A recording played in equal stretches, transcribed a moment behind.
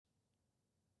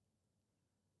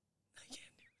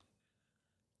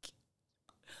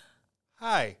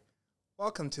Hi,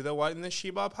 welcome to the What in the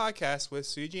Sheba podcast with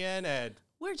Suji and Ed.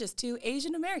 We're just two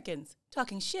Asian Americans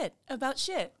talking shit about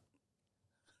shit.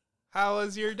 How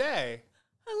was your day?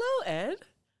 Hello, Ed.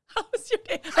 How was your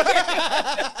day?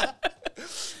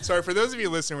 Sorry, for those of you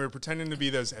listening, we're pretending to be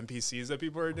those NPCs that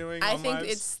people are doing I on think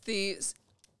lives. it's the...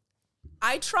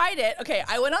 I tried it. Okay,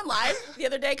 I went on live the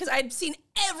other day because I'd seen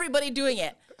everybody doing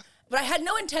it. But I had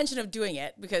no intention of doing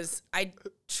it because I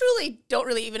truly don't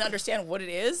really even understand what it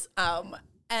is. And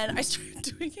I started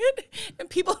doing it, and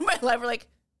people in my life were like,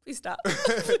 please stop.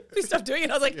 Please stop doing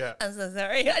it. I was like, yeah. I'm so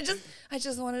sorry. I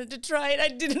just wanted to try it. I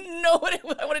didn't know what it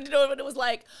was. I wanted to know what it was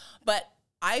like. But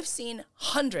I've seen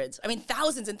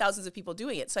thousands and thousands of people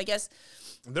doing it. So I guess...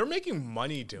 They're making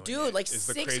money doing it. Dude, like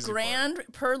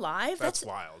 $6,000 per live? That's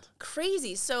wild.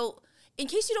 Crazy. So... in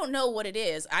case you don't know what it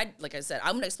is, like I said,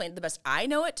 I'm going to explain it the best I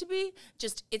know it to be.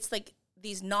 Just, it's like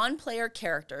these non-player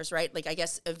characters, right? Like, I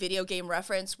guess a video game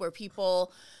reference where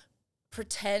people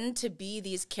pretend to be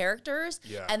these characters,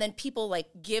 and then people, like,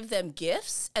 give them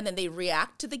gifts, and then they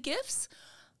react to the gifts.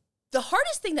 The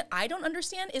hardest thing that I don't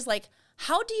understand is, like,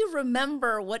 how do you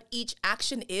remember what each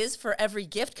action is for every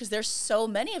gift? Because there's so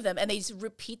many of them, and they just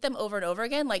repeat them over and over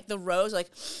again. Like, the rose,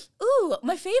 like, ooh,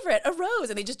 my favorite, a rose.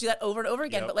 And they just do that over and over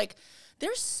again. Yep. But, like,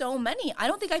 there's so many. I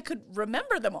don't think I could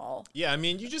remember them all. Yeah, I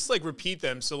mean, you just, like, repeat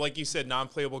them. So, like you said,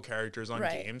 non-playable characters on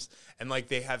games. And, like,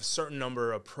 they have certain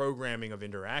number of programming of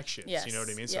interactions. Yes. You know what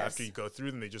I mean? So after you go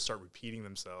through them, they just start repeating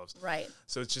themselves. Right.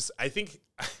 So it's just, I think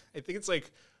it's, like,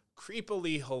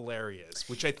 creepily hilarious,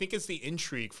 which I think is the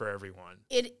intrigue for everyone.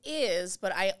 It is,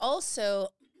 but I also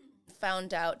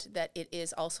found out that it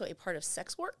is also a part of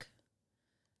sex work.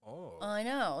 Oh. I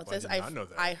know. Well, I did not know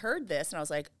that. I heard this and I was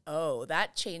like, oh,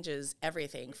 that changes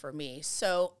everything for me.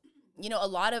 So, you know, a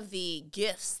lot of the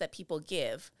gifts that people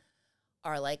give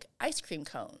are like ice cream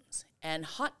cones and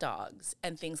hot dogs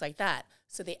and things like that.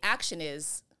 So the action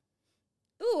is,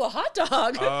 ooh, a hot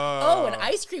dog. Oh, an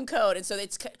ice cream cone. And so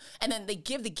and then they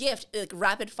give the gift like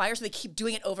rapid fire. So they keep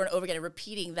doing it over and over again and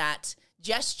repeating that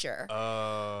gesture.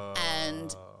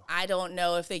 And I don't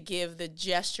know if they give the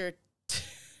gesture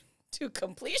to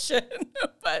completion,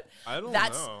 but I don't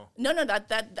know.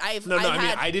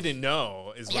 I didn't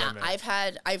know is what I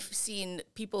meant. I've seen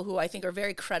people who I think are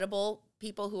very credible,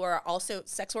 people who are also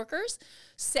sex workers,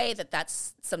 say that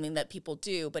that's something that people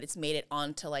do, but it's made it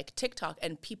onto like TikTok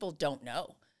and people don't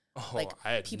know. Oh, like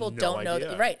I had people no don't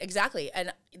idea. know. Right, exactly.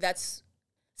 And that's,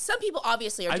 some people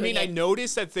obviously are doing it. I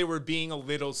noticed that they were being a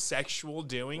little sexual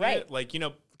doing it. Like, you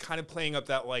know, kind of playing up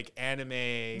that like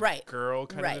anime girl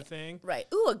kind of a thing. Right.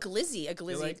 Ooh, a glizzy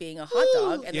like, being a hot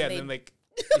dog. And then like,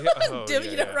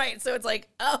 right. So it's like,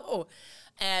 oh,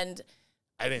 and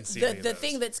I didn't see the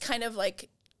thing that's kind of like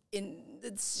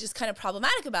it's just kind of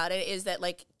problematic about it is that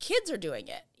like kids are doing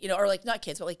it, you know, or like not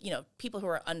kids, but like, you know, people who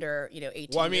are under, you know,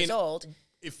 18 years old.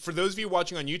 If for those of you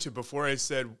watching on YouTube, before I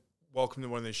said, welcome to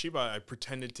One of the Sheba, I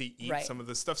pretended to eat some of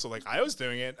the stuff. So like I was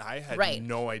doing it. I had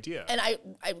no idea. And I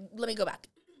let me go back.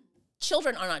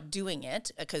 Children are not doing it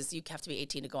because you have to be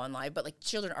 18 to go on live, but like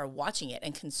children are watching it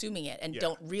and consuming it and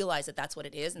don't realize that that's what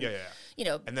it is. And, you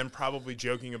know, and then probably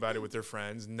joking about it with their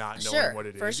friends, not knowing what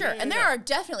it is. For sure. And there are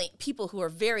definitely people who are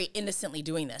very innocently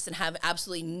doing this and have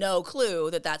absolutely no clue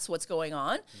that that's what's going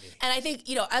on. And I think,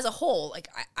 you know, as a whole, like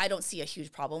I don't see a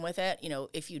huge problem with it, you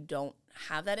know, if you don't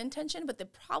have that intention. But the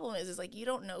problem is like you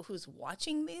don't know who's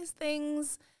watching these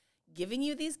things, giving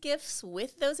you these gifts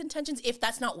with those intentions, if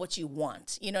that's not what you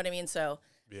want. You know what I mean? So,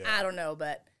 I don't know,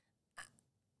 but...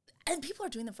 And people are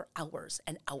doing them for hours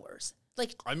and hours.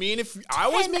 Like, I mean, if I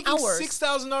was making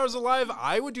 $6,000 a live,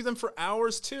 I would do them for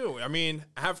hours, too. I mean,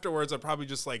 afterwards, I'd probably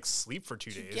just, like, sleep for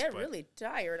 2 days. Get really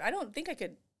tired. I don't think I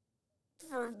could...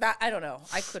 For that, I don't know.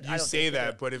 I could... You say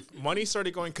that, but if money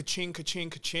started going ka-ching, ka-ching,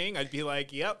 ka-ching, I'd be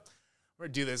like, yep, we're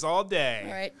going to do this all day.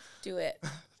 All right, do it.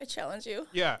 I challenge you.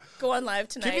 Yeah. Go on live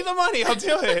tonight. Give me the money. I'll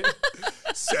do it.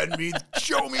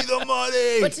 Show me the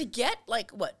money. But to get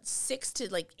like what, $6,000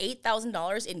 to like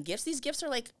 $8,000 in gifts, these gifts are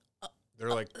like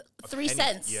they're like 3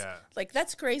 cents. Yeah. Like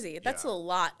that's crazy. That's a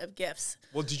lot of gifts.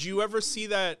 Well, did you ever see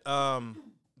that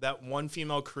that one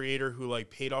female creator who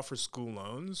like paid off her school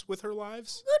loans with her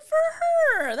lives? Good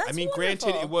for her. That's wonderful.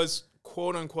 Granted, it was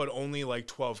quote unquote only like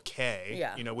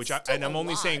 $12,000, you know, which I'm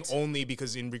only saying only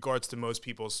because in regards to most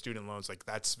people's student loans, like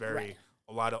that's very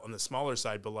a lot on the smaller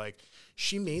side, but like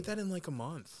she made that in like a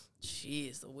month.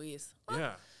 Jeez Louise.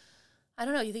 Yeah. I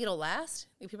don't know. You think it'll last?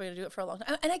 You think people are going to do it for a long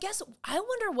time? And I guess I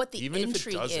wonder what the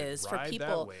intrigue is for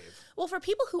people. Well, for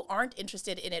people who aren't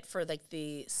interested in it for like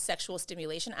the sexual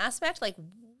stimulation aspect, like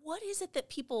what is it that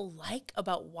people like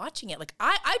about watching it? Like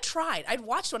I tried. I'd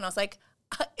watched one and I was like,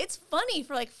 it's funny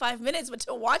for like 5 minutes, but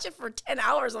to watch it for 10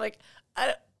 hours, I'm like,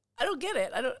 I don't get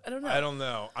it. I don't know. I don't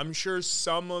know. I'm sure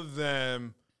some of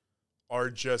them are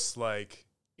just like,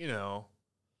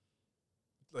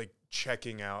 like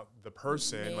checking out the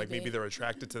person. Like maybe they're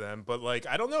attracted to them. But like,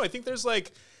 I don't know. I think it's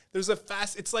like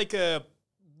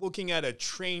looking at a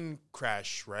train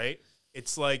crash, right?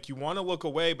 It's like you want to look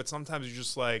away, but sometimes you're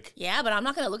just like... Yeah, but I'm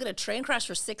not going to look at a train crash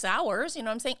for 6 hours. You know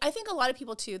what I'm saying? I think a lot of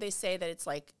people, too, they say that it's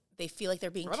like they feel like they're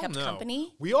being kept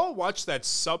company. We all watched that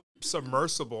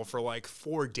submersible for like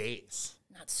 4 days.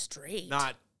 Not straight.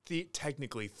 Not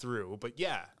technically through, but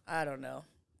yeah. I don't know.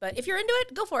 But if you're into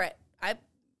it, go for it. I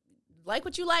like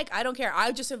what you like. I don't care.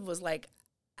 I just was like,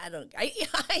 I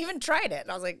even tried it. And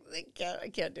I was like, I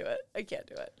can't do it. I can't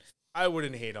do it. I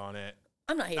wouldn't hate on it.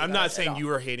 I'm not hating on it. I'm not saying you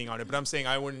were hating on it, but I'm saying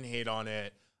I wouldn't hate on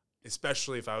it,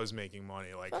 especially if I was making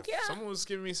money. Like, if someone was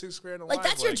giving me $6,000 a like,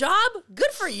 that's your job?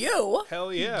 Good for you.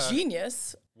 Hell yeah.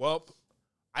 Genius. Well,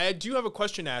 I do have a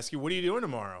question to ask you. What are you doing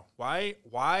tomorrow? Why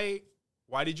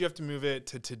did you have to move it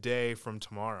to today from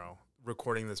tomorrow,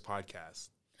 recording this podcast?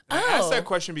 And I asked that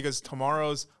question because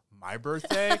tomorrow's my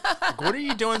birthday. Like, what are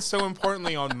you doing so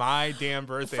importantly on my damn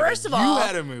birthday? First of all, you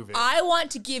had to move it. I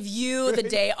want to give you the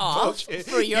day off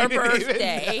for your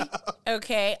birthday.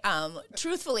 Okay.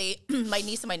 Truthfully, my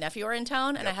niece and my nephew are in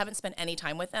town, and I haven't spent any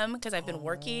time with them because I've been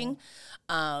working.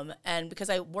 And because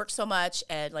I work so much,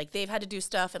 and like they've had to do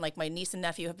stuff, and like my niece and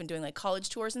nephew have been doing like college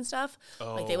tours and stuff.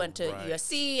 Like they went to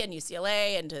USC and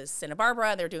UCLA and to Santa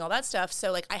Barbara, and they were doing all that stuff.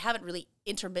 So like I haven't really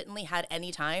intermittently had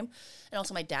any time. And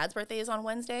also my dad's birthday is on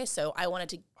Wednesday, so I wanted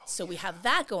to. So we have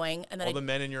that going, and then all the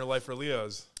men in your life are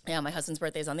Leos. Yeah, my husband's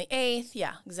birthday is on the 8th.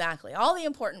 Yeah, exactly. All the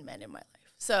important men in my life.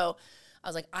 So I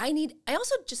was like, I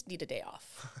also just need a day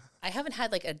off. I haven't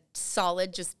had like a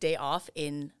solid just day off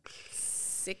in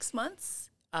 6 months.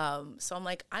 So I'm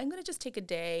like, I'm going to just take a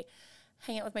day,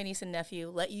 hang out with my niece and nephew,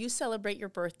 let you celebrate your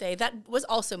birthday. That was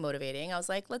also motivating. I was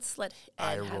like, let's let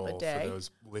Ed have a day. For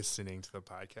those listening to the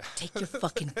podcast. Take your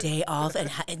fucking day off and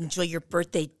enjoy your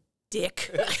birthday,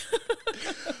 dick.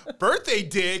 Birthday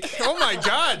dick? Oh my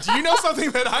God. Do you know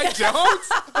something that I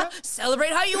don't?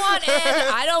 Celebrate how you want, Ed.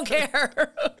 I don't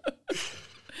care.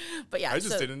 But yeah. I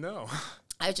just didn't know.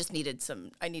 I just needed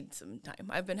some time.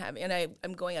 I've been having, and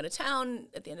I'm going out of town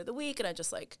at the end of the week, and I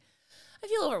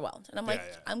feel overwhelmed. And I'm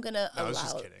I'm going to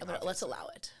let's allow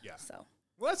it. Yeah. So.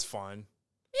 Well, that's fun.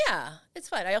 Yeah, it's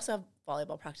fun. I also have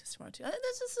volleyball practice tomorrow, too.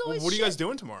 This is always what are you guys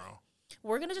doing tomorrow?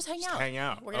 We're going to just hang out. Hang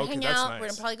out. We're going to hang out. Nice. We're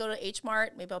going to probably go to H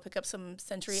Mart. Maybe I'll pick up some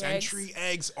Century eggs. Century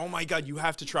eggs. Oh, my God. You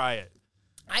have to try it.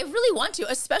 I really want to,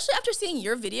 especially after seeing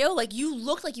your video. Like, you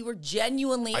looked like you were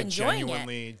genuinely enjoying it.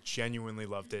 I genuinely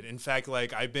loved it. In fact,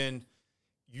 like,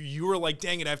 you were like,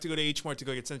 dang it, I have to go to H Mart to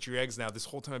go get Century eggs now. This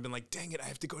whole time I've been like, dang it, I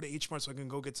have to go to H Mart so I can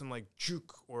go get some, like,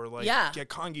 juke or, like, get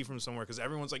congee from somewhere. Because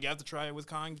everyone's like, you have to try it with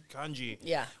congee.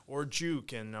 Yeah. Or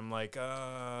juke. And I'm like,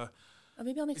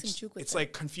 maybe I'll make some juke with it. It's,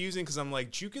 like, confusing because I'm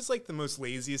like, juke is, like, the most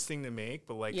laziest thing to make.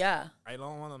 But, like, I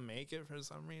don't want to make it for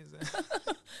some reason.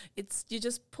 You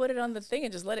just put it on the thing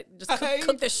and just let it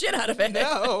cook the shit out of it.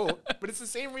 No, but it's the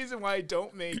same reason why I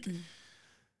don't make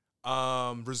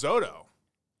risotto.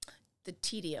 The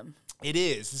tedium. It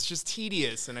is. It's just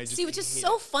tedious, and I just which is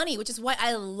so funny. Which is why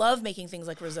I love making things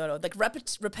like risotto. Like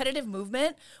repetitive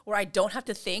movement, where I don't have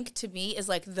to think. To me, is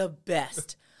like the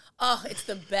best. Oh, it's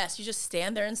the best. You just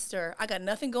stand there and stir. I got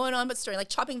nothing going on but stirring. Like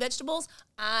chopping vegetables,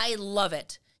 I love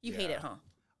it. You hate it, huh?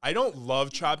 I don't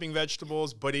love chopping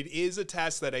vegetables, but it is a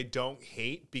task that I don't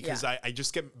hate because I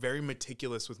just get very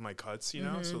meticulous with my cuts, you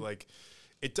know? So, like,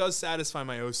 it does satisfy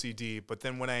my OCD, but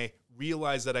then when I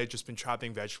realize that I've just been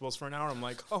chopping vegetables for an hour, I'm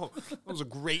like, oh, that was a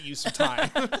great use of time.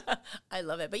 I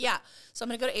love it. But yeah, so I'm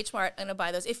going to go to H Mart. I'm going to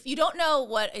buy those. If you don't know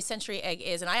what a century egg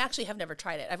is, and I actually have never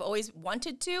tried it. I've always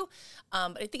wanted to,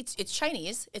 but I think it's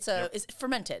Chinese. It's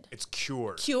fermented. It's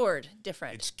cured. Cured,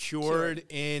 different. It's cured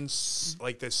in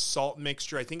like this salt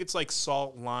mixture. I think it's like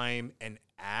salt, lime, and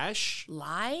ash.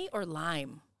 Lye or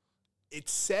lime? It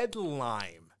said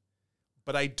lime.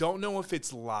 But I don't know if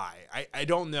it's lye. I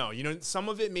don't know. You know, some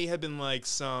of it may have been like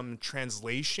some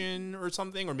translation or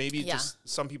something, or maybe just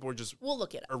some people were just we'll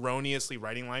look it up. Erroneously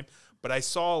writing lime. But I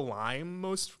saw lime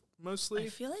mostly. I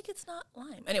feel like it's not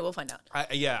lime. Anyway, we'll find out.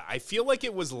 I feel like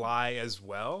it was lye as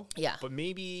well. Yeah. But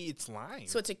maybe it's lime.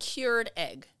 So it's a cured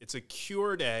egg. It's a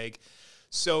cured egg.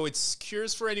 So it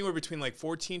cures for anywhere between like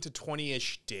 14 to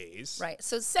 20-ish days. Right.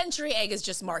 So century egg is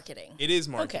just marketing. It is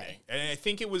marketing. Okay. And I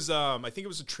think it was a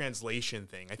translation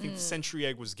thing. I think the century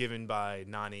egg was given by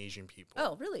non-Asian people.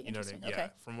 Oh, really? You know what I mean? Okay. Yeah,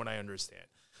 from what I understand.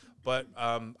 But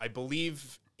I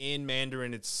believe in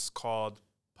Mandarin it's called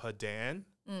padan.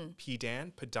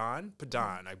 Padan,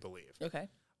 I believe. Okay.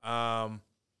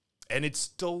 And it's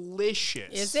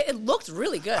delicious. Is it? It looked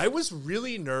really good. I was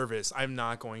really nervous. I'm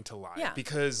not going to lie. Yeah.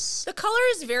 Because the color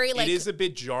is very like... It is a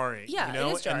bit jarring. Yeah, you know?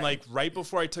 it is jarring. And like right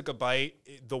before I took a bite,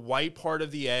 the white part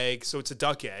of the egg, so it's a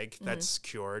duck egg that's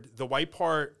cured. The white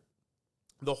part,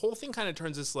 the whole thing kind of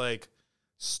turns this like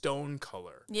stone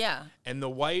color. Yeah. And the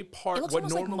white part... It looks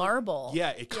almost like marble.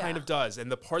 Yeah, it kind of does.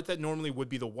 And the part that normally would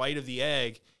be the white of the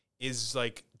egg is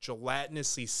like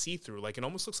gelatinously see-through. Like it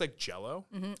almost looks like Jell-O.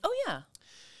 Mm-hmm. Oh, yeah.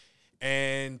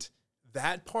 And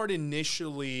that part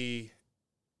initially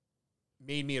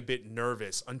made me a bit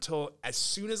nervous until as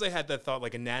soon as I had that thought,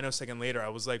 like a nanosecond later, I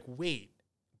was like, wait,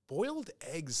 boiled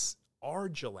eggs are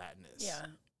gelatinous. Yeah.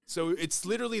 So it's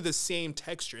literally the same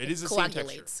texture. It is the same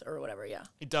texture. Or whatever, yeah.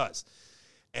 It does.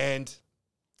 And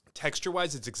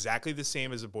texture-wise, it's exactly the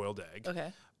same as a boiled egg.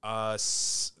 Okay.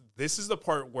 This is the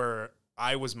part where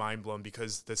I was mind-blown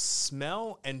because the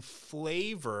smell and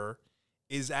flavor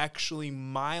is actually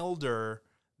milder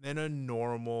than a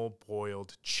normal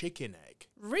boiled chicken egg.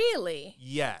 Really?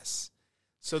 Yes.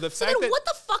 So the so fact then that what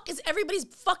the fuck is everybody's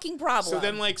fucking problem? So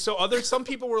then like some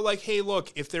people were like, "Hey,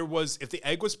 look, if the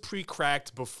egg was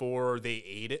pre-cracked before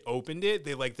they opened it,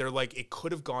 they're like it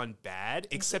could have gone bad,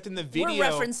 except in the video."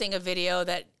 We're referencing a video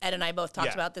that Ed and I both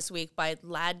talked about this week by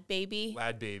Lad Baby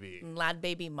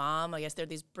Mom. I guess they're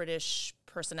these British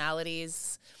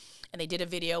personalities. And they did a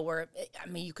video where, I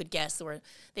mean, you could guess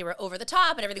they were over the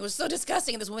top and everything was so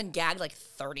disgusting. And this woman gagged like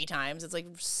 30 times. It's like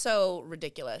so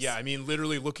ridiculous. Yeah, I mean,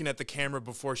 literally looking at the camera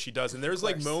before she does. And there's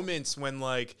like moments when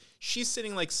like she's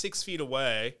sitting like 6 feet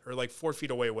away or like 4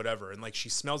 feet away, whatever. And like she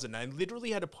smells it. And I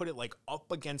literally had to put it like up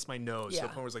against my nose. So the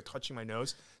point where it was like touching my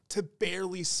nose to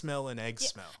barely smell an egg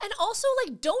smell. And also,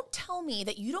 like, don't tell me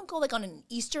that you don't go like on an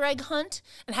Easter egg hunt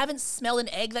and haven't smelled an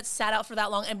egg that's sat out for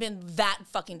that long and been that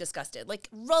fucking disgusted. Like,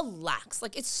 relax.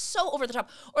 Like, it's so over the top.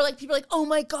 Or like people are like, oh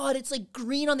my God, it's like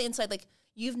green on the inside. Like,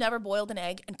 you've never boiled an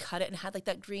egg and cut it and had like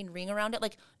that green ring around it.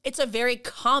 Like, it's a very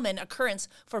common occurrence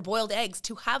for boiled eggs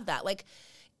to have that. Like,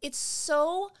 it's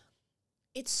so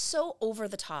over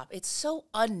the top. It's so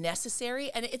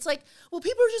unnecessary. And it's like, well,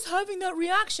 people are just having that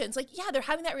reaction. It's like, yeah, they're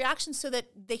having that reaction so that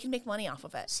they can make money off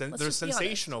of it. They're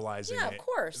sensationalizing it. Yeah, of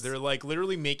course. They're like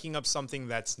literally making up something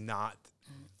that's not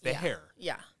there.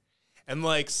 Yeah. And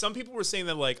like some people were saying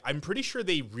that like, I'm pretty sure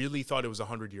they really thought it was a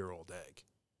 100-year-old egg.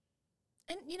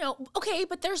 And, you know, okay,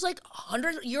 but there's like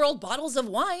 100-year-old bottles of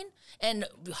wine and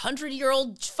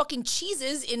 100-year-old fucking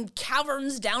cheeses in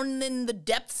caverns down in the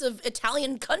depths of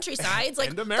Italian countrysides. Like,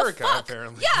 and America,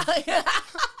 apparently. Yeah.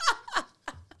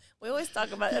 We always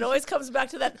talk about it. It always comes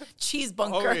back to that cheese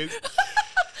bunker. Always.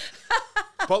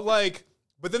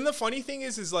 But then the funny thing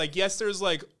is like, yes, there's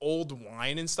like old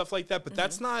wine and stuff like that, but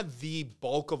that's not the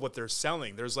bulk of what they're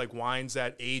selling. There's like wines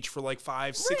that age for like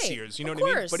 5-6 years. You know what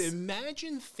I mean? But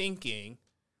imagine thinking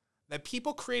that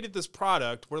people created this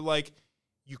product where like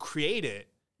you create it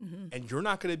and you're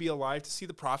not going to be alive to see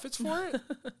the profits for it.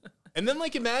 And then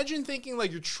like imagine thinking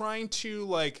like you're trying to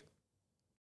like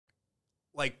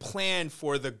plan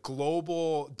for the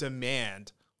global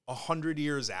demand 100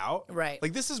 years out. Right.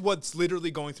 Like this is what's literally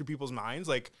going through people's minds.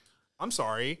 Like, I'm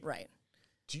sorry. Right.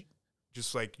 Do you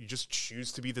just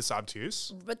choose to be this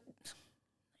obtuse? But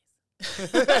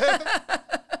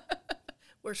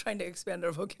we're trying to expand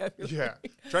our vocabulary. Yeah.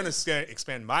 Trying to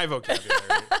expand my vocabulary.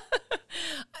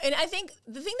 And I think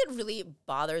the thing that really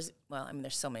bothers, well, I mean,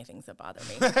 there's so many things that bother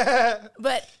me,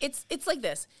 but it's like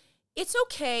this. It's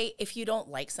okay if you don't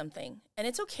like something, and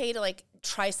it's okay to like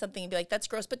try something and be like, that's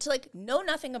gross, but to like know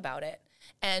nothing about it.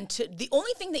 And the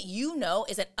only thing that you know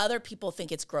is that other people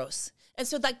think it's gross. And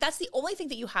so like, that's the only thing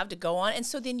that you have to go on. And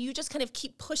so then you just kind of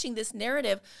keep pushing this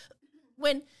narrative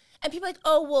and people are like,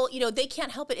 oh, well, you know, they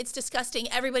can't help it. It's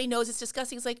disgusting. Everybody knows it's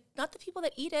disgusting. It's like, not the people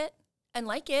that eat it and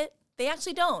like it. They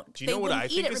actually don't. Do you know what I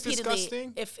think is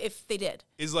disgusting? If they did.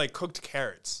 Is like cooked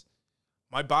carrots.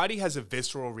 My body has a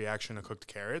visceral reaction to cooked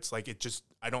carrots. Like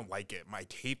I don't like it. I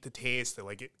hate the taste.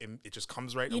 It just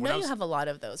comes right. You know you have a lot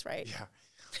of those, right? Yeah.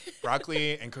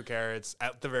 Broccoli and cooked carrots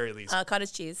at the very least.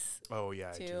 Cottage cheese. Oh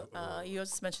yeah, too. I do. You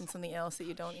just mentioned something else that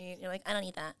you don't eat. You're like, I don't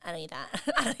eat that. I don't eat that.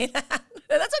 I don't eat that.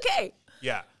 That's okay.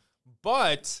 Yeah.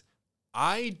 But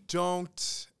I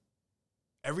don't...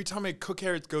 Every time I cook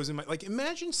carrots goes in my... Like,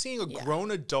 imagine seeing a grown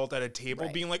adult at a table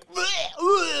being like,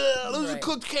 there's a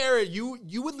cooked carrot.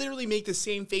 You would literally make the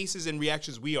same faces and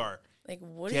reactions we are. Like,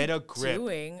 what are you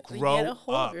doing? Grow Get a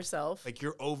hold up. of yourself. Like,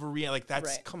 you're overreacting.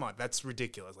 Like, come on, that's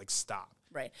ridiculous. Like, stop.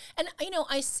 Right. And,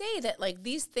 I say that, like,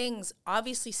 these things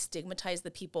obviously stigmatize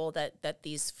the people that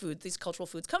these cultural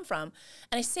foods come from.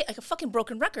 And I say, like, a fucking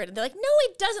broken record. And they're like, no,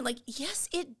 it doesn't. Like, yes,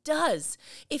 it does.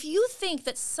 If you think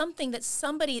that something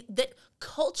that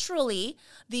culturally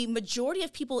the majority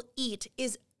of people eat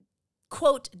is,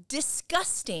 quote,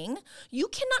 disgusting, you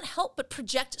cannot help but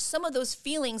project some of those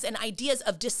feelings and ideas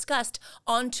of disgust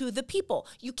onto the people.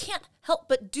 You can't help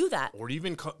but do that. Or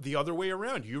even the other way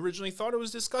around. You originally thought it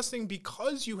was disgusting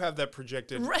because you have that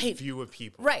projected view of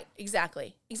people. Right,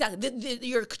 exactly.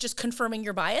 You're just confirming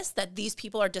your bias that these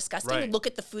people are disgusting. Right. Look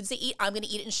at the foods they eat. I'm going to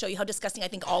eat it and show you how disgusting I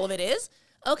think all of it is.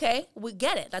 Okay, we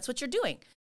get it. That's what you're doing.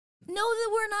 No, that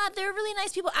we're not. They're really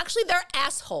nice people. Actually, they're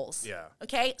assholes. Yeah.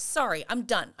 Okay? Sorry, I'm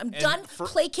done. I'm done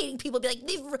placating people. Be like,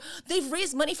 they've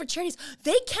raised money for charities.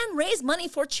 They can raise money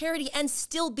for charity and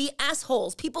still be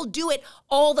assholes. People do it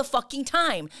all the fucking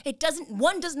time.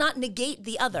 One does not negate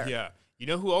the other. Yeah. You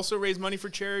know who also raised money for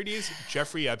charities?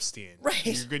 Jeffrey Epstein. Right.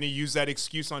 You're going to use that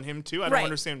excuse on him too? I don't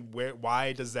understand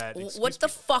why does that excuse What the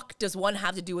fuck does one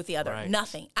have to do with the other? Right.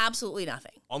 Nothing. Absolutely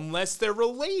nothing. Unless they're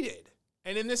related.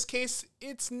 And in this case,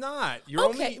 it's not. You're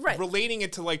only relating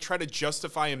it to like try to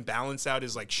justify and balance out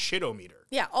his like shit-o-meter.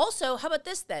 Yeah. Also, how about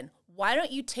this then? Why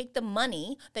don't you take the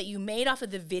money that you made off of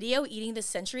the video eating the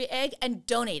century egg and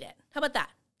donate it? How about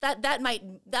that? That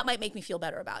might make me feel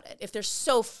better about it if they're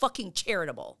so fucking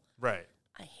charitable. Right.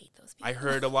 I hate those people. I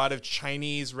heard a lot of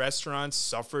Chinese restaurants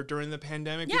suffered during the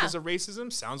pandemic because of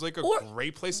racism. Sounds like a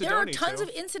great place to donate to. There are tons of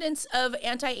incidents of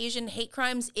anti-Asian hate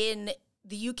crimes in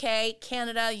the UK,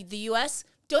 Canada, the US.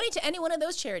 Donate to any one of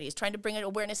those charities, trying to bring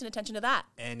awareness and attention to that.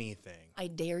 Anything. I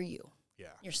dare you. Yeah.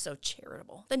 You're so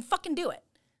charitable. Then fucking do it.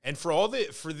 And for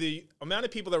the amount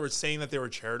of people that were saying that they were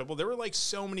charitable, there were like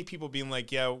so many people being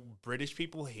like, yeah, British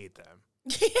people hate them.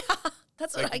 Yeah.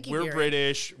 That's what I keep hearing. We're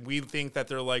British. We think that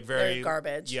they're like they're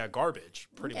garbage. Yeah, garbage,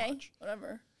 pretty much.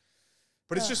 Whatever.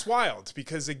 But it's just wild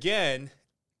because, again,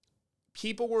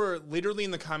 people were literally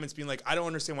in the comments being like, I don't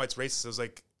understand why it's racist. I was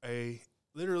like, I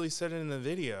literally said it in the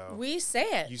video. We say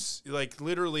it. You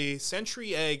literally,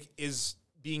 century egg is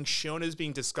being shown as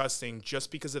being disgusting just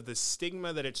because of the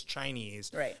stigma that it's Chinese.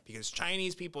 Right. Because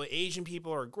Chinese people, Asian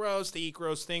people are gross. They eat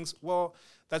gross things. Well,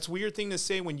 that's a weird thing to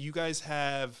say when you guys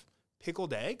have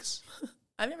pickled eggs.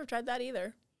 I've never tried that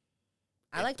either.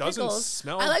 I like doesn't pickles.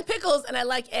 Smell. I like pickles and I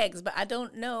like eggs, but I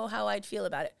don't know how I'd feel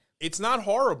about it. It's not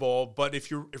horrible, but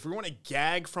if we want to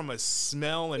gag from a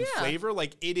smell and flavor,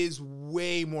 like it is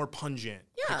way more pungent.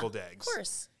 Pickled eggs, of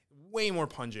course, way more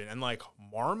pungent. And like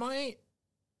Marmite,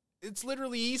 it's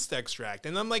literally yeast extract.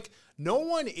 And I'm like, no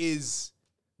one is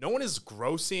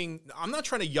grossing. I'm not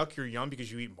trying to yuck your yum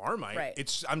because you eat Marmite.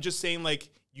 Right. I'm just saying like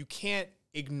you can't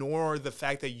ignore the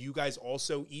fact that you guys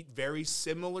also eat very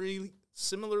similarly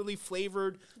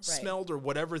flavored, smelled, or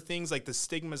whatever things, like the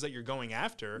stigmas that you're going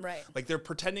after. Right. Like they're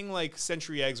pretending like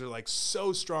century eggs are like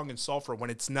so strong in sulfur when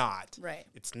it's not. Right.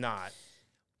 It's not.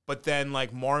 But then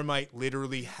like Marmite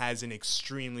literally has an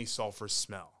extremely sulfur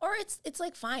smell. Or it's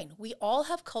like, fine, we all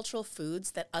have cultural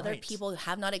foods that other people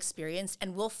have not experienced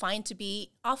and will find to be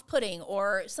off-putting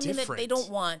or something that they don't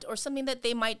want or something that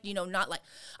they might, not like.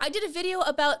 I did a video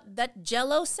about that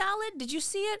Jell-O salad. Did you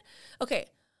see it? Okay.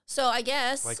 So I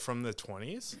guess like from the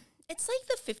 20s? It's like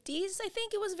the 50s, I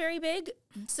think it was very big.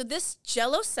 So this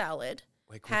Jell-O salad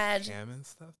like had with ham and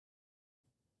stuff?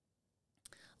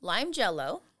 Lime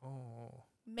Jell-O. Oh.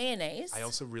 Mayonnaise. I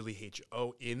also really hate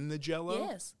in the Jell-O?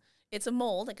 Yes. It's a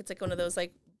mold, it's like one of those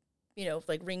like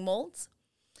ring molds.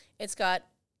 It's got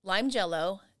lime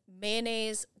Jell-O,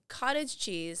 mayonnaise, cottage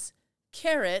cheese,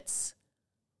 carrots,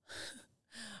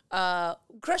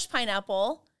 crushed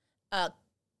pineapple,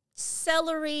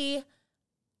 celery,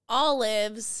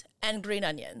 olives, and green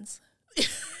onions.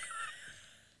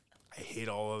 I hate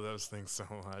all of those things so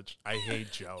much. I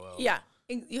hate Jell-O. Yeah.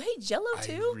 You hate Jell-O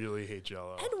too? I really hate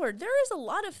Jell-O. Edward, there is a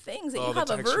lot of things that you have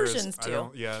aversions to.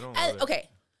 I don't love it. Okay.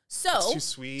 So it's too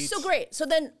sweet. So great. So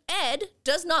then Ed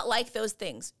does not like those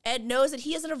things. Ed knows that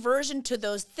he has an aversion to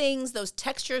those things, those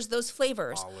textures, those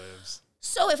flavors. Olives.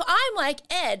 So if I'm like,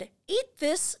 Ed, eat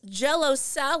this Jell-O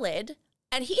salad,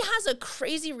 and he has a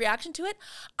crazy reaction to it,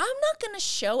 I'm not going to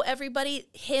show everybody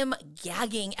him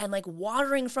gagging and like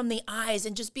watering from the eyes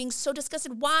and just being so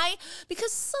disgusted. Why?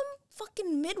 Because some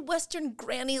fucking Midwestern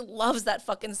granny loves that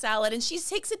fucking salad and she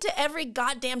takes it to every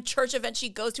goddamn church event she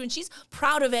goes to and she's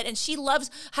proud of it and she loves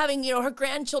having, her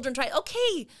grandchildren try.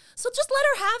 Okay, so just let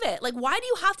her have it. Like, why do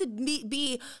you have to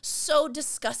be so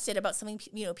disgusted about something,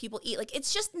 people eat? Like,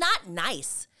 it's just not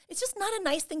nice. It's just not a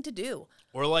nice thing to do.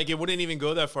 Or like it wouldn't even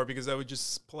go that far because I would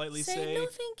just politely say, no,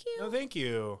 thank you. No, thank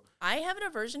you. I have an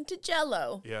aversion to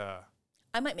Jell-O. Yeah.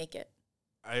 I might make it.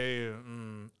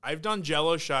 I've done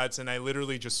Jello shots and I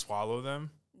literally just swallow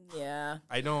them. Yeah.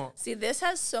 I don't see. This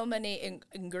has so many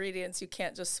ingredients you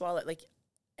can't just swallow it. Like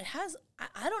it has.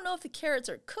 I don't know if the carrots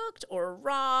are cooked or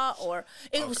raw or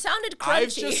it sounded crunchy.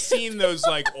 I've just seen those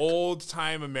like old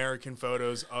time American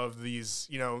photos of these,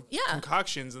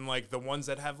 concoctions and like the ones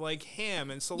that have like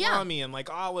ham and salami and like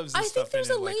olives and stuff. I think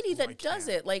there's a lady that does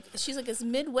it. Like she's like this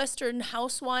Midwestern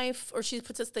housewife, or she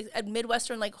puts this like a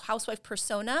Midwestern like housewife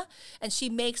persona, and she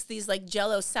makes these like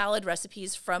Jello salad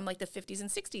recipes from like the 50s and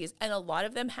 60s, and a lot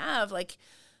of them have like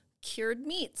cured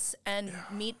meats and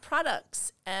meat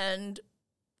products and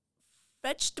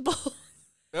vegetables.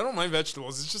 I don't mind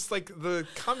vegetables. It's just like the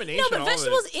combination. No, but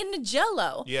vegetables in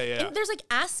Jello. Yeah. And there's like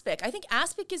aspic. I think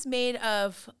aspic is made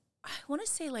of. I want to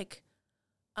say like.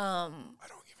 I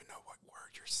don't even know what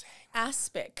word you're saying.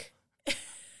 Aspic.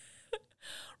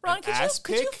 Ron,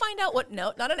 could you find out what?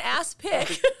 No, not an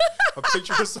aspic. A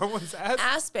picture of someone's ass.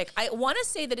 Aspic. I want to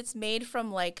say that it's made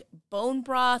from like bone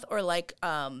broth or like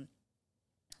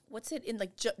what's it in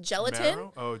like gelatin?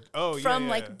 Marrow? Oh, yeah. From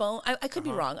like bone. I could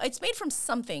be wrong. It's made from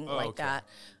something like that.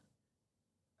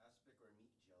 Aspic or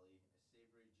meat jelly, a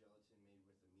savory gelatin made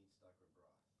with a meat stock or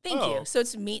broth. Thank you. So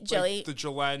it's meat jelly. Like the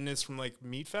gelatinous from like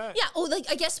meat fat? Yeah. Oh, like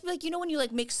I guess like when you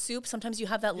like make soup, sometimes you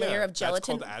have that layer of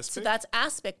gelatin. That's called aspic? So that's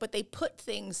aspic, but they put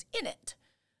things in it,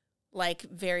 like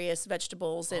various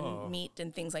vegetables and meat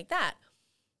and things like that.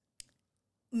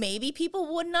 Maybe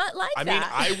people would not like that.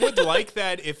 I mean, I would like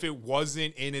that if it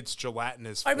wasn't in its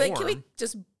gelatinous form. I'd be like, can we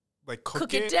just like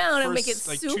cook it down and make it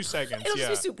like soup? 2 seconds. It'll just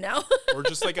be soup now. Or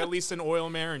just like at least an oil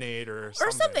marinade or something.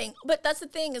 Or something. But that's the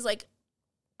thing is like,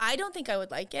 I don't think I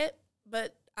would like it,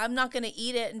 but I'm not going to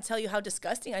eat it and tell you how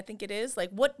disgusting I think it is.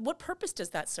 Like, what purpose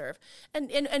does that serve?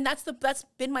 And that's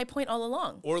been my point all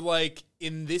along. Or like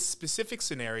in this specific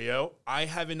scenario, I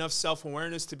have enough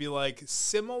self-awareness to be like,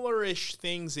 similar-ish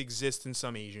things exist in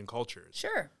some Asian cultures.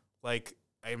 Sure. Like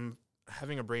I'm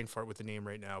having a brain fart with the name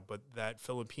right now, but that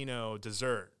Filipino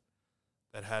dessert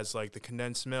that has like the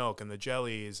condensed milk and the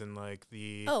jellies and like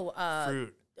the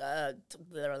fruit.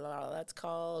 That's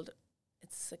called.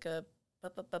 It's like a.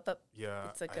 Yeah,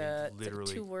 it's like it's like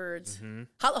 2 words. Mm-hmm.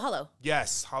 Halo.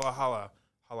 Yes, hala.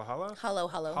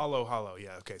 Halo.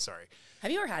 Yeah, okay, sorry. Have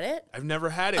you ever had it? I've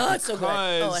never had it it's so good.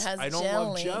 Oh, it has I don't jelly.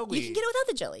 love jelly. You can get it without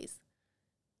the jellies.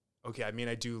 Okay, I mean,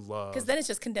 I do love... Because then it's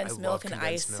just condensed milk and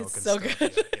ice. Milk it's and so stuff.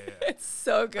 good. Yeah. It's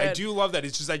so good. I do love that.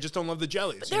 It's just I just don't love the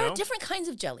jellies, But there are different kinds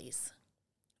of jellies.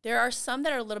 There are some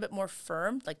that are a little bit more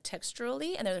firm, like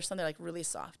texturally, and there's some that are like really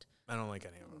soft. I don't like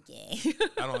any of them. Yeah.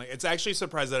 I don't like. It's actually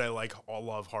surprised that I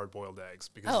love hard-boiled eggs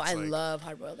because I love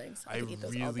hard-boiled eggs. I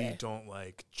really don't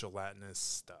like gelatinous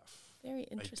stuff. Very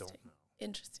interesting. I don't know.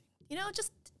 Interesting.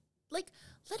 Just like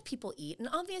let people eat, and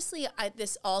obviously,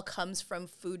 this all comes from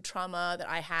food trauma that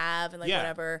I have, and like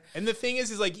whatever. And the thing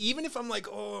is like even if I'm like,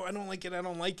 oh, I don't like it,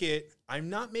 I'm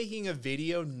not making a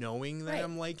video knowing that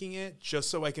I'm liking it just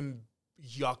so I can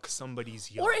yuck somebody's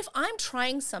yuck. Or if I'm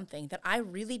trying something that I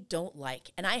really don't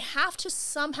like and I have to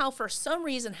somehow for some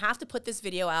reason have to put this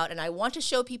video out and I want to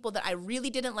show people that I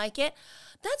really didn't like it,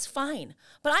 that's fine.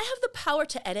 But I have the power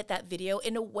to edit that video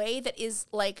in a way that is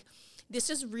like, this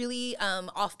is really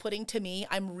off-putting to me.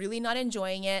 I'm really not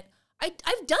enjoying it.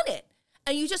 I've done it.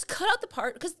 And you just cut out the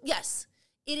part because yes,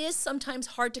 it is sometimes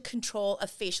hard to control a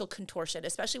facial contortion,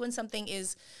 especially when something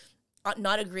is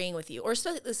not agreeing with you or if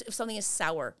something is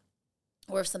sour.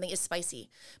 Or if something is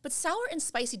spicy. But sour and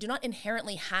spicy do not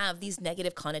inherently have these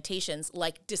negative connotations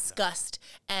like disgust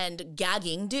and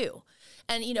gagging do.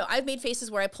 And, I've made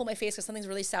faces where I pull my face because something's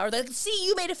really sour. They're like, see,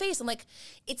 you made a face. I'm like,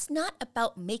 it's not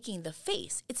about making the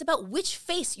face. It's about which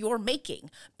face you're making.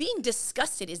 Being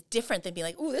disgusted is different than being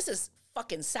like, ooh, this is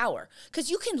fucking sour. Because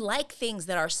you can like things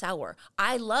that are sour.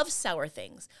 I love sour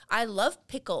things. I love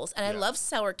pickles and I love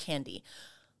sour candy.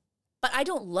 But I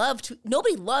don't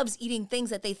nobody loves eating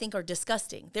things that they think are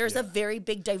disgusting. There's a very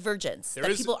big divergence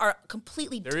that people are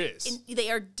completely. There is.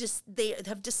 They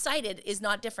have decided is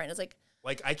not different. It's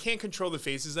like I can't control the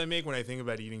faces I make when I think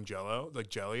about eating Jello, like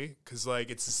jelly, because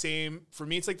like it's the same for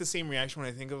me. It's like the same reaction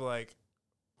when I think of like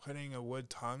putting a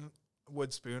wood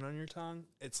spoon on your tongue.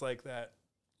 It's like that.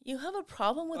 You have a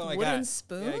problem with wooden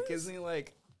spoons? Yeah, it gives me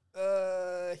like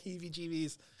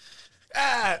heebie-jeebies.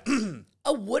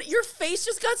 Your face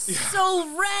just got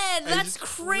so red. That's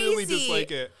crazy. Really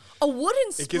dislike it. A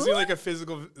wooden spoon? It gives me like a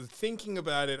physical, thinking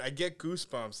about it, I get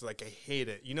goosebumps. Like I hate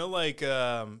it. Like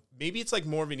maybe it's like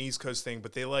more of an East Coast thing,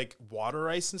 but they like water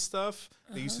ice and stuff.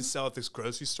 They used to sell at this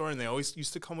grocery store and they always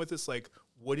used to come with this like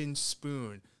wooden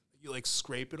spoon that you like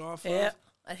scrape it off of.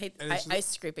 I hate ice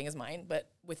scraping is mine, but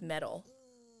with metal.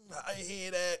 I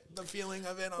hate it. The feeling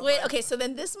of it. Wait, okay, so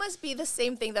then this must be the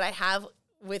same thing that I have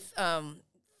with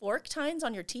fork tines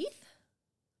on your teeth?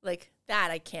 Like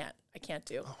that I can't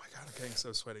do. Oh my God, I'm getting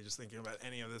so sweaty just thinking about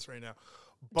any of this right now.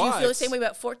 Do you feel the same way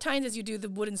about fork tines as you do the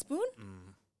wooden spoon?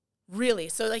 Really?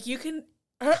 So like you can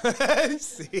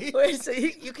see? Wait, so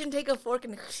you can take a fork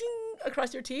and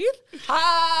across your teeth?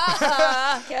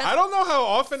 I don't know how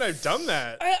often I've done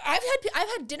that. I've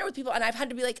had dinner with people and I've had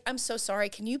to be like, I'm so sorry.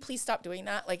 Can you please stop doing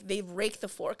that? Like they rake the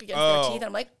fork against their teeth, and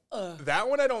I'm like, ugh. That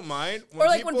one I don't mind. Or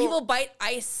like when people bite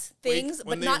ice things,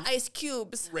 but not ice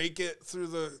cubes. Rake it through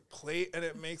the plate and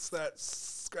it makes that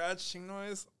scratching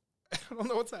noise. I don't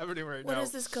know what's happening right now. What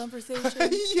is this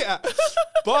conversation? Yeah,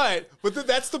 but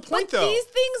that's the point, though. These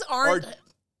things aren't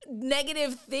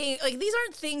negative things. Like these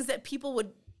aren't things that people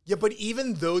would. Yeah, but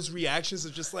even those reactions are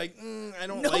just like, I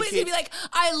don't like it. Nobody's gonna be like,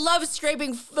 I love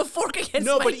scraping the fork against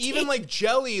my teeth. Even like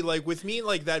jelly, like with me,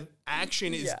 like that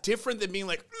action is different than being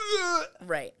like, ugh.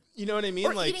 Right. You know what I mean?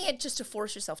 Or like eating it just to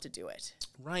force yourself to do it.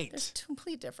 Right. There's a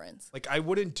complete difference. Like I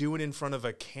wouldn't do it in front of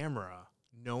a camera,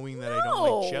 knowing that I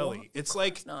don't like jelly. It's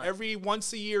like every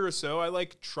once a year or so, I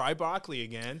like try broccoli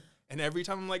again, and every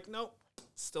time I'm like, nope,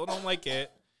 still don't like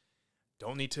it.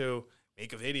 Don't need to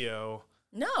make a video.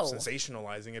 No.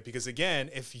 Sensationalizing it, because again,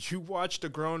 if you watched a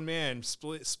grown man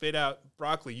spit out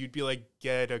broccoli, you'd be like,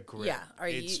 get a grip. Yeah.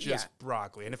 It's just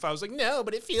broccoli. And if I was like, no,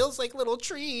 but it feels like little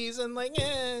trees and like,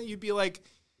 you'd be like,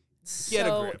 get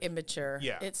a grip. So immature.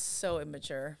 Yeah. It's so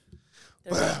immature.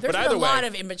 There's been a lot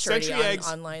of immaturity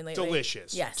online lately.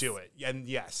 Delicious. Yes. Do it. And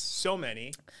yes, so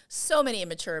many. So many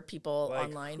immature people like,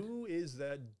 online. Who is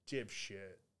that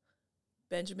dipshit?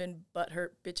 Benjamin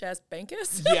Butthurt bitch-ass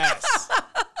Bankus? Yes.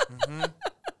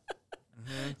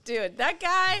 Dude, that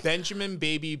guy. Benjamin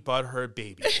Baby Butthurt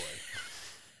Baby Boy.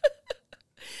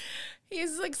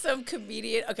 He's like some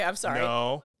comedian. Okay, I'm sorry.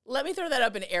 No. Let me throw that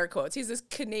up in air quotes. He's this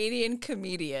Canadian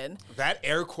comedian. That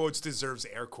air quotes deserves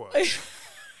air quotes.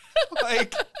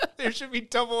 Like, there should be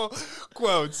double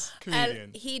quotes.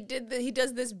 Comedian. And he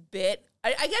does this bit.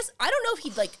 I guess, I don't know if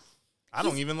he'd like. I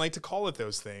don't even like to call it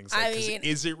those things. Like, I mean,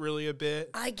 is it really a bit?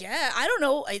 I guess. I don't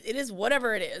know. It is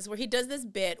whatever it is, where he does this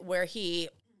bit where he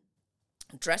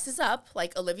dresses up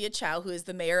like Olivia Chow, who is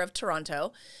the mayor of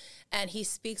Toronto, and he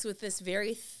speaks with this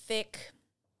very thick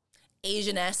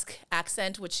Asian-esque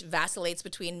accent, which vacillates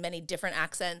between many different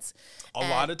accents. A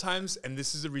lot of times, and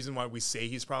this is the reason why we say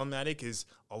he's problematic, is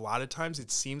a lot of times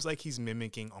it seems like he's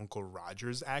mimicking Uncle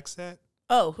Roger's accent.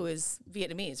 Oh, who is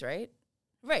Vietnamese, right?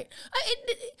 Right.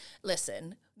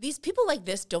 Listen, these people like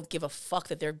this don't give a fuck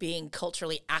that they're being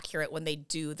culturally accurate when they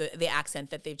do the accent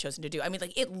that they've chosen to do. I mean,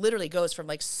 like, it literally goes from,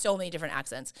 like, so many different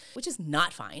accents, which is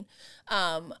not fine.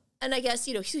 And I guess,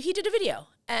 you know, he did a video,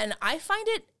 and I find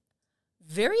it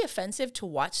very offensive to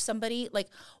watch somebody, like,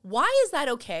 why is that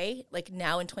okay, like,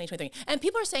 now in 2023? And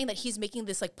people are saying that he's making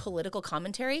this, like, political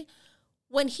commentary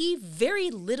when he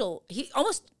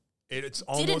almost... It's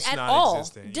almost didn't at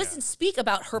non-existent. all. Doesn't speak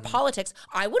about her politics.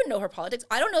 I wouldn't know her politics.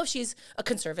 I don't know if she's a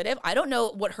conservative. I don't know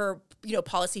what her,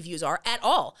 policy views are at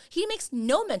all. He makes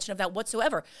no mention of that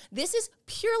whatsoever. This is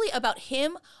purely about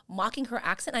him mocking her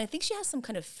accent. And I think she has some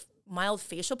kind of mild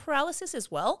facial paralysis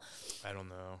as well. I don't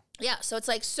know. Yeah, so it's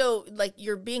like,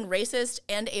 you're being racist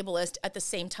and ableist at the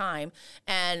same time.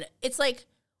 And it's like,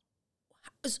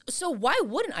 so why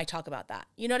wouldn't I talk about that?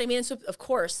 You know what I mean? And so, of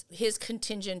course, his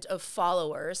contingent of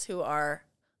followers, who are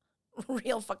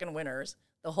real fucking winners,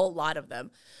 the whole lot of them.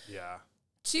 Yeah.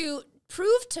 To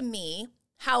prove to me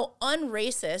how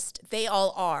unracist they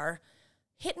all are,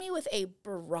 hit me with a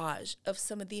barrage of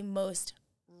some of the most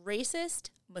racist,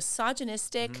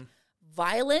 misogynistic,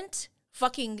 violent,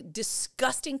 fucking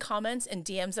disgusting comments and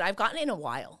DMs that I've gotten in a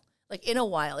while. Like, in a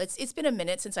while. It's been a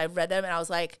minute since I've read them, and I was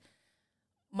like...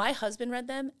 My husband read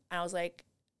them, and I was like,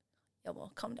 yeah,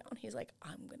 well, calm down. He's like,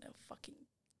 I'm going to fucking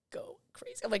go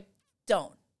crazy. I'm like,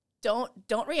 don't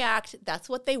react. That's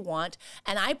what they want.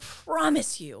 And I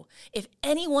promise you, if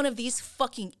any one of these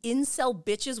fucking incel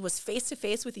bitches was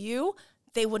face-to-face with you,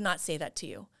 they would not say that to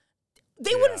you.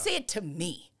 They wouldn't say it to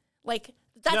me. Like,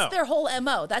 that's their whole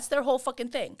MO. That's their whole fucking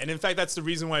thing. And in fact, that's the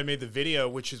reason why I made the video,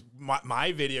 which is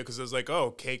my video, because I was like, oh,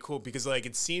 okay, cool. Because, like,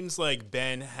 it seems like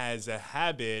Ben has a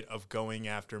habit of going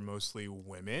after mostly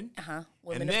women.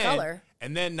 Women of color.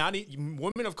 And then not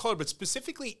women of color, but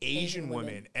specifically Asian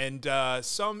women. And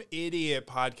some idiot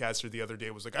podcaster the other day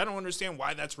was like, I don't understand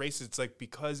why that's racist. It's like,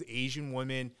 because Asian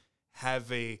women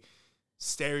have a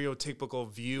stereotypical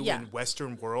view in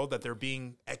Western world that they're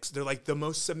being they're like the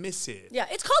most submissive. Yeah,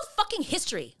 it's called fucking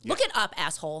history. Look it up,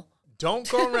 asshole. Don't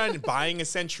go around buying a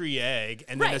century egg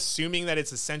and then assuming that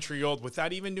it's a century old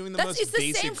without even doing the most basic.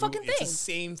 It's the same fucking thing. It's the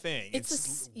same thing.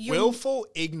 It's willful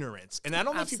ignorance. And I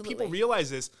don't know if people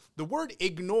realize this. The word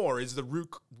ignore is the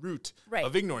root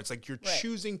of ignorance. Like you're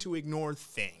choosing to ignore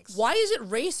things. Why is it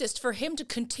racist for him to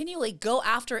continually go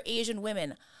after Asian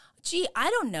women? Gee, I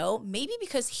don't know. Maybe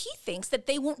because he thinks that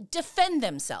they won't defend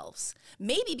themselves.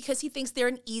 Maybe because he thinks they're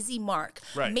an easy mark.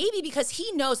 Right. Maybe because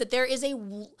he knows that there is a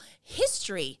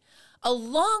history, a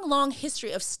long, long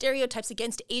history of stereotypes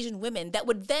against Asian women that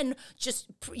would then just,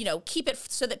 keep it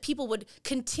so that people would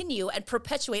continue and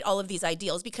perpetuate all of these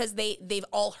ideals because they've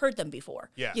all heard them before.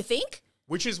 Yeah. You think?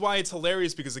 Which is why it's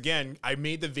hilarious because, again, I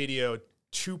made the video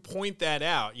to point that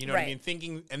out. You know what I mean?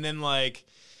 Thinking, and then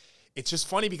it's just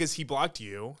funny because he blocked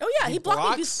you. Oh, yeah, he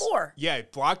blocked me before. Yeah, he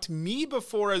blocked me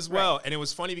before as well. Right. And it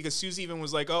was funny because Susie even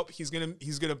was like, oh, he's gonna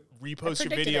repost your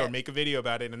video or make a video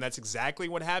about it. And that's exactly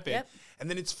what happened. Yep. And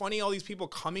then it's funny, all these people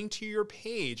coming to your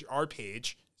page, our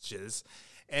page,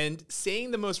 and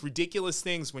saying the most ridiculous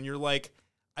things when you're like,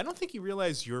 I don't think you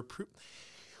realize you're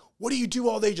what do you do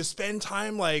all day? Just spend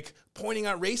time pointing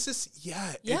out racists?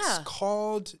 Yeah. It's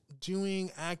called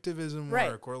doing activism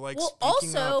work or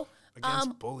speaking up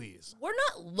against bullies. We're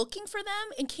not looking for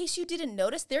them. In case you didn't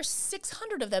notice, there's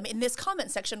 600 of them in this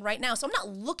comment section right now. So I'm not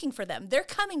looking for them. They're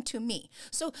coming to me.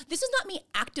 So this is not me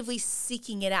actively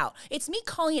seeking it out. It's me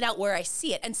calling it out where I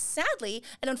see it. And sadly,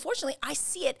 and unfortunately, I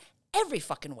see it every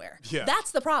fucking where. Yeah.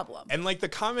 That's the problem. And the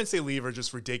comments they leave are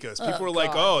just ridiculous. People are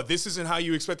like, oh, this isn't how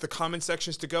you expect the comment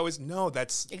sections to go. No,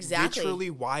 that's literally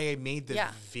why I made the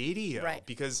video. Right.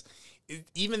 Because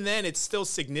even then, it's still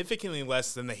significantly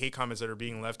less than the hate comments that are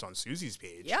being left on Susie's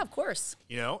page. Yeah, of course.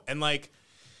 And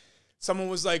someone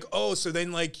was like, "Oh, so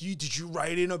then did you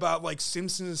write in about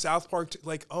Simpsons and South Park?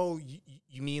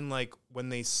 You mean when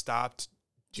they stopped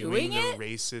doing the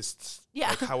racist,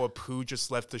 how Apu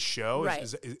just left the show? Right.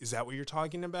 Is that what you're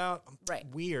talking about? Right.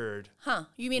 Weird. Huh.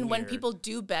 You mean when people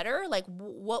do better?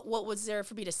 What was there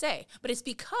for me to say? But it's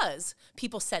because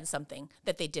people said something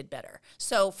that they did better.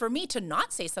 So for me to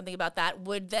not say something about that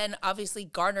would then obviously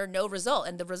garner no result.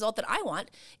 And the result that I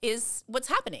want is what's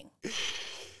happening.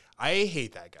 I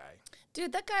hate that guy.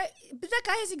 Dude, that guy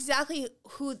is exactly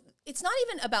who, it's not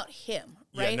even about him,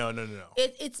 right? Yeah, no.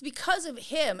 It's because of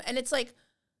him. And it's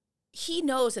he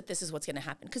knows that this is what's going to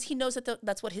happen because he knows that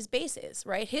that's what his base is,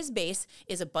 right? His base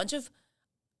is a bunch of,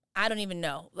 I don't even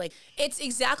know. It's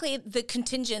exactly the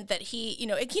contingent that he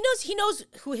knows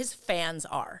who his fans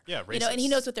are. Yeah, racist. And he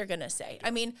knows what they're going to say.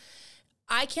 I mean,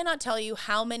 I cannot tell you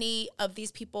how many of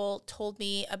these people told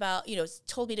me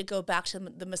to go back to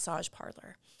the massage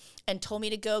parlor and told me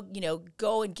to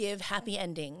go and give happy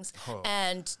endings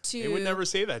and to. They would never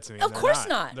say that to me. Of course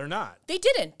not. They're not. They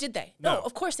didn't, did they? No,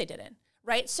 of course they didn't.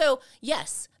 Right? So,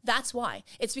 yes, that's why.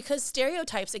 It's because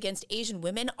stereotypes against Asian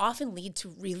women often lead to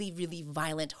really, really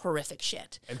violent, horrific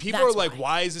shit. And people are like,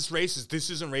 why is this racist?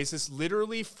 This isn't racist.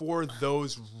 Literally for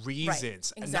those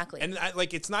reasons. Right. Exactly. And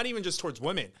it's not even just towards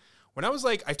women. When I was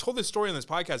I've told this story on this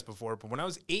podcast before, but when I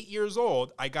was 8 years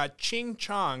old, I got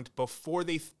ching-chonged before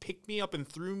they picked me up and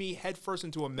threw me headfirst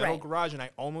into a metal garage, and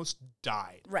I almost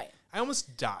died. Right. I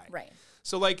almost died. Right.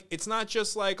 So, it's not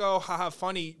just oh, haha,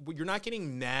 funny. You're not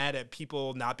getting mad at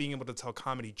people not being able to tell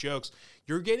comedy jokes.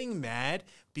 You're getting mad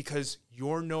because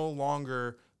you're no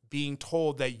longer being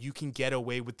told that you can get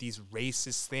away with these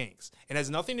racist things. It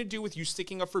has nothing to do with you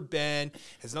sticking up for Ben.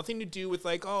 It has nothing to do with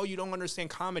oh, you don't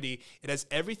understand comedy. It has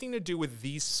everything to do with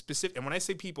these specific, and when I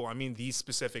say people, I mean these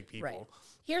specific people. Right.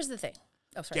 Here's the thing.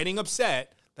 Oh, sorry. Getting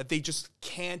upset that they just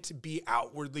can't be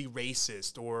outwardly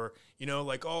racist or,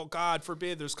 oh, God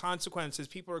forbid, there's consequences.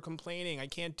 People are complaining. I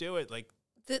can't do it.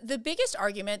 The biggest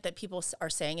argument that people are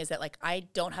saying is that I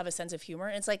don't have a sense of humor.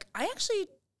 And it's I actually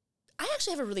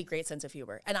have a really great sense of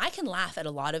humor, and I can laugh at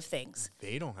a lot of things.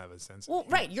 They don't have a sense of humor. Well,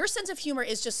 right. Your sense of humor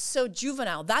is just so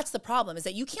juvenile. That's the problem, is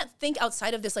that you can't think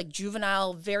outside of this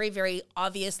juvenile, very, very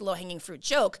obvious low-hanging fruit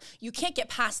joke. You can't get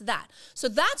past that. So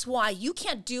that's why you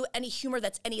can't do any humor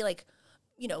that's any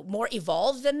more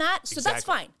evolved than that. So that's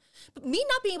fine. But me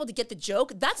not being able to get the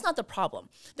joke, that's not the problem.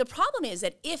 The problem is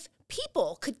that if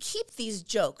people could keep these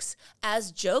jokes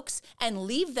as jokes and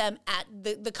leave them at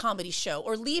the comedy show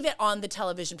or leave it on the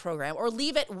television program or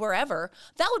leave it wherever,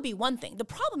 that would be one thing. The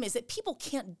problem is that people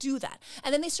can't do that.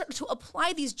 And then they start to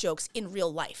apply these jokes in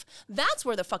real life. That's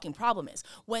where the fucking problem is.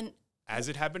 As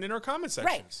it happened in our comment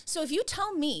sections. Right. So if you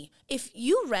tell me, if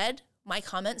you read my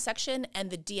comment section and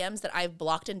the DMs that I've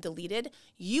blocked and deleted,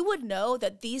 you would know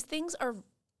that these things are,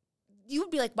 you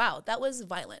would be like, wow, that was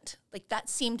violent. That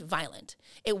seemed violent.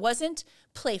 It wasn't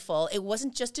playful. It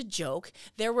wasn't just a joke.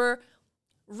 There were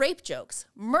rape jokes,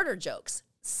 murder jokes,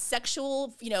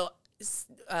 sexual,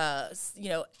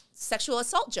 sexual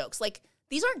assault jokes. Like,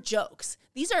 these aren't jokes.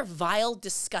 These are vile,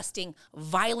 disgusting,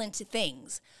 violent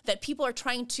things that people are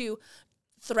trying to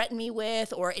threaten me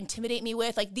with or intimidate me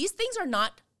with. Like, these things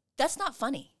that's not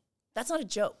funny. That's not a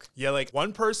joke. Yeah, like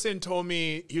one person told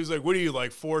me, he was like, what are you,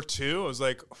 like 4'2"? I was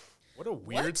like, what a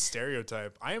weird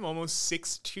stereotype. I am almost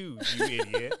 6'2", you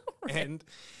idiot. Right.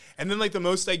 And then like the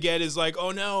most I get is like,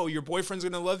 oh no, your boyfriend's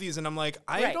gonna love these. And I'm like,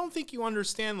 I don't think you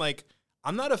understand, like,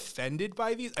 I'm not offended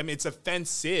by these. I mean, it's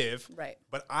offensive, right?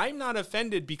 But I'm not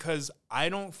offended because I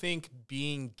don't think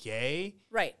being gay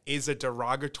is a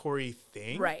derogatory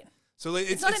thing. Right. So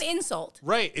like, it's not an insult.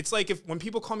 Right. It's like when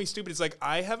people call me stupid, it's like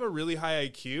I have a really high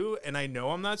IQ and I know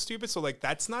I'm not stupid. So like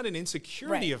that's not an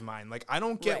insecurity of mine. Like I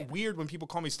don't get weird when people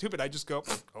call me stupid. I just go,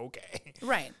 okay.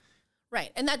 Right.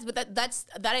 Right. And that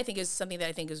I think is something that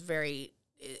I think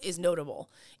is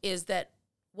notable, is that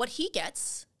what he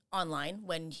gets online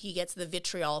when he gets the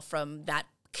vitriol from that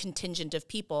contingent of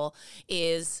people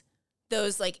is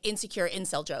those like insecure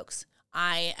incel jokes.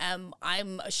 I'm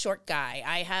a short guy.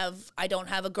 I don't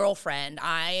have a girlfriend.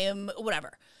 I am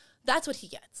whatever. That's what he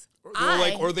gets.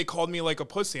 Or they called me like a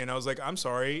pussy, and I was like, I'm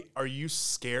sorry. Are you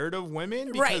scared of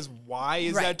women? Because why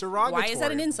is that derogatory? Why is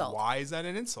that an insult? Why is that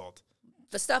an insult?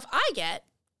 The stuff I get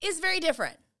is very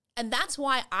different. And that's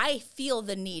why I feel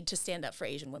the need to stand up for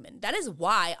Asian women. That is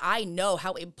why I know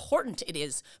how important it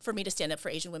is for me to stand up for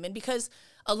Asian women, because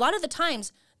a lot of the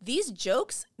times these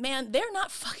jokes, man, they're not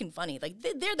fucking funny. Like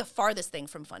they're the farthest thing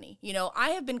from funny. I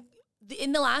have been,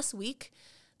 in the last week,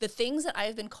 the things that I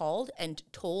have been called and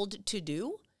told to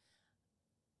do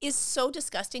is so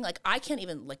disgusting. Like I can't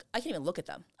even look at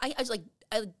them. I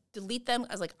delete them.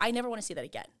 I was like, I never want to see that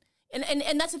again.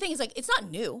 And that's the thing, is like, it's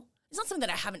not new. It's not something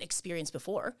that I haven't experienced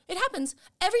before. It happens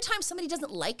every time somebody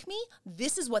doesn't like me.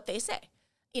 This is what they say.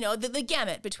 The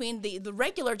gamut between the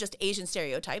regular just Asian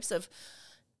stereotypes of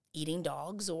eating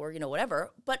dogs or,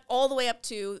 whatever, but all the way up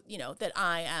to, that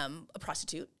I am a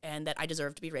prostitute and that I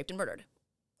deserve to be raped and murdered.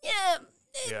 Yeah.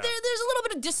 There's a little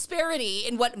bit of disparity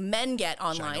in what men get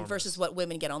online versus what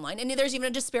women get online. And there's even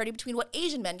a disparity between what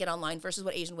Asian men get online versus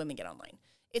what Asian women get online.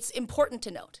 It's important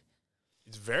to note.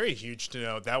 It's very huge to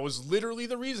know. That was literally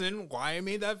the reason why I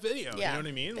made that video. Yeah, you know what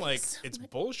I mean? Thanks. Like, it's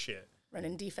bullshit.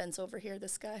 Running defense over here,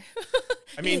 this guy.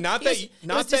 I mean, not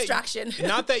distraction.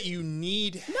 Not that you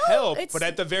need help, but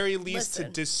at the very least to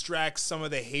distract some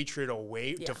of the hatred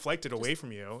away, deflect it away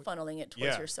from you. Funneling it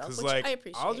towards yourself, which like, I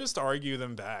appreciate. I'll just argue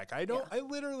them back. I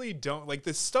literally don't like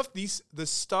the stuff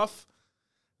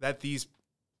that these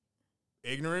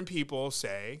ignorant people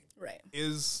say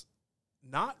is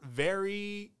not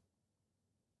very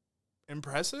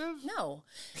impressive. No.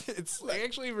 It's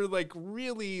actually like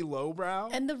really lowbrow.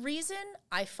 And the reason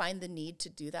I find the need to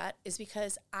do that is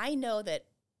because I know that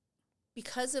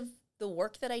because of the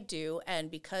work that I do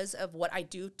and because of what I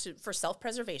do for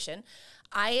self-preservation,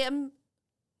 I am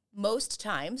most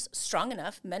times strong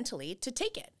enough mentally to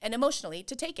take it and emotionally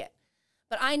to take it.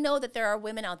 But I know that there are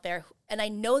women out there, and I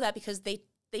know that because they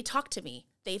talk to me.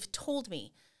 They've told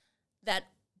me that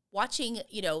watching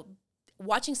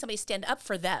somebody stand up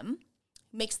for them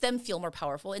makes them feel more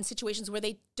powerful in situations where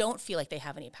they don't feel like they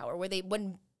have any power,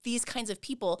 when these kinds of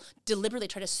people deliberately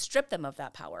try to strip them of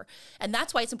that power. And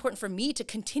that's why it's important for me to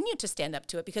continue to stand up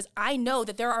to it, because I know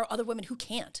that there are other women who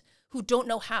can't, who don't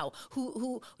know how,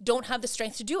 who don't have the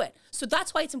strength to do it. So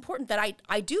that's why it's important that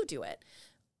I do it,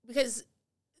 because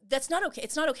that's not okay.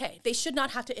 It's not okay. They should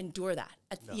not have to endure that.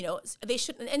 No. They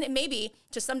should, and maybe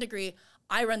to some degree,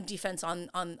 I run defense on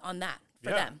that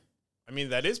for them. I mean,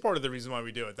 that is part of the reason why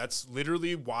we do it. That's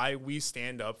literally why we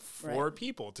stand up for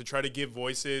people, to try to give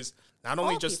voices, not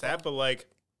only just that, but like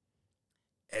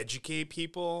educate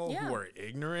people who are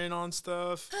ignorant on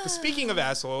stuff. But speaking of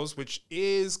assholes, which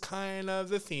is kind of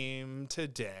the theme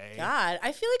today. God,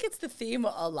 I feel like it's the theme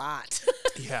a lot.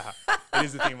 Yeah, it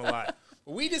is the theme a lot.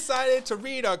 We decided to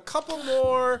read a couple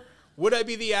more Would I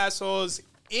Be the Assholes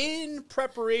in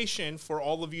preparation for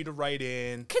all of you to write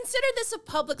in. Consider this a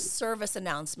public service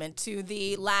announcement to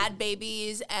the Lad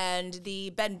Babies and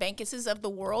the Ben Bankuses of the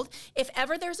world. If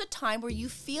ever there's a time where you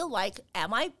feel like,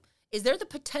 is there the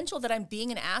potential that I'm being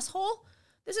an asshole?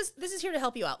 This is here to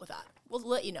help you out with that. We'll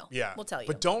let you know. Yeah. We'll tell you.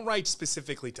 But don't write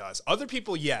specifically to us. Other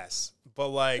people, yes. But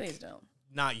like, please don't.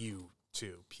 Not you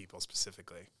two people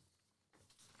specifically.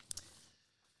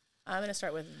 I'm going to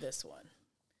start with this one.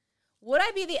 Would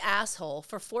I be the asshole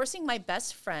for forcing my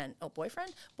boyfriend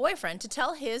to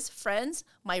tell his friends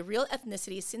my real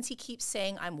ethnicity since he keeps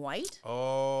saying I'm white?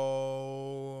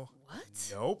 Oh. What?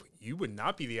 Nope. You would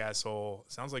not be the asshole.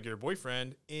 Sounds like your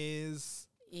boyfriend is.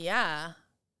 Yeah.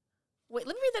 Wait,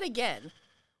 let me read that again.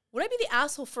 Would I be the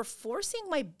asshole for forcing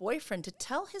my boyfriend to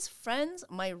tell his friends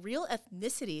my real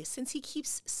ethnicity since he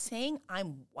keeps saying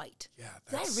I'm white? Yeah.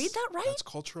 Did I read that right? That's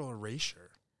cultural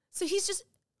erasure. So he's just,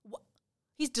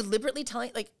 he's deliberately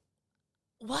telling, like,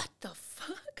 what the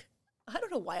fuck? I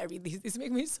don't know why I read these. These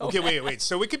make me so mad. Wait.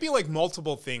 So it could be like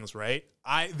multiple things, right?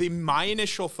 My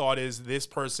initial thought is this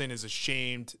person is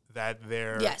ashamed that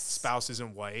their spouse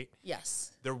isn't white.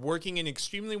 Yes. They're working in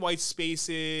extremely white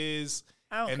spaces.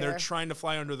 And they're trying to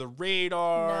fly under the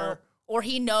radar. No. Or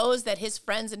he knows that his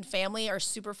friends and family are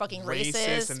super fucking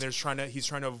racist. And he's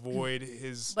trying to avoid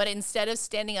his. But instead of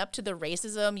standing up to the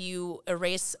racism, you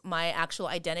erase my actual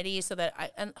identity so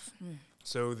that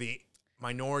So the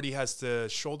minority has to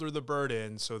shoulder the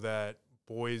burden so that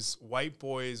white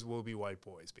boys will be white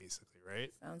boys, basically,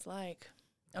 right? Sounds like.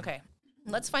 Okay,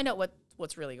 let's find out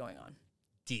what's really going on.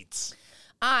 Deets.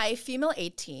 I, female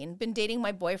 18, been dating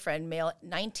my boyfriend, male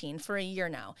 19, for a year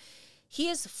now. He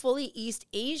is fully East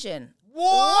Asian. What?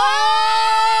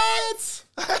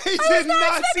 I did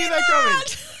not see that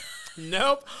coming.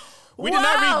 Nope. We did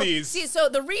not read these. See, so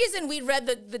the reason we read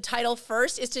the title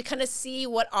first is to kind of see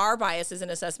what our biases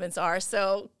and assessments are.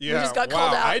 So we just got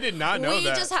called out. I did not know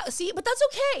that. See, but that's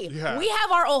okay. Yeah. We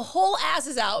have our whole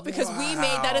asses out because we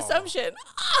made that assumption.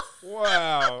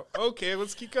 Wow. Okay,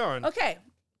 let's keep going. Okay.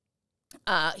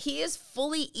 He is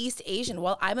fully East Asian,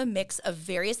 while I'm a mix of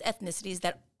various ethnicities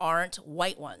that aren't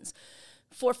white ones.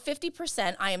 For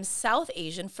 50%, I am South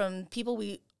Asian from people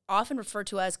we often refer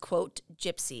to as, quote,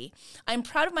 gypsy. I'm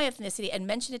proud of my ethnicity and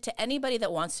mention it to anybody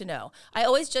that wants to know. I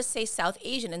always just say South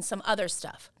Asian and some other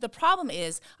stuff. The problem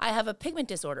is I have a pigment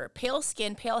disorder, pale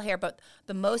skin, pale hair, but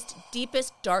the most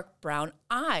deepest dark brown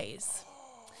eyes.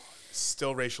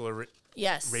 Still racial erasure.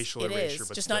 Yes, racial it erasure, is,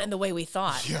 but just still. not in the way we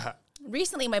thought. Yeah.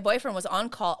 Recently, my boyfriend was on a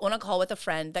call with a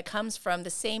friend that comes from the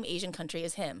same Asian country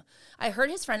as him. I heard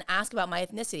his friend ask about my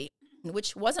ethnicity,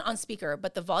 which wasn't on speaker,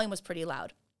 but the volume was pretty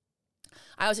loud.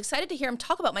 I was excited to hear him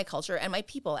talk about my culture and my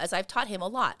people, as I've taught him a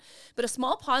lot. But a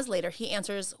small pause later, he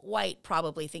answers white,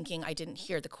 probably thinking I didn't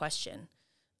hear the question.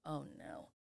 Oh, no.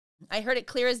 I heard it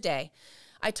clear as day.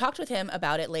 I talked with him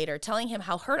about it later, telling him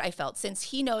how hurt I felt since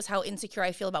he knows how insecure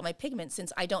I feel about my pigment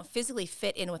since I don't physically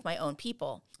fit in with my own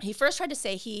people. He first tried to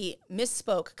say he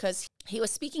misspoke because he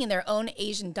was speaking in their own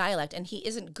Asian dialect and he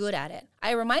isn't good at it.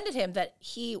 I reminded him that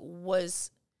he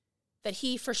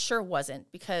for sure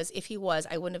wasn't, because if he was,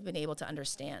 I wouldn't have been able to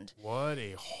understand. What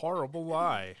a horrible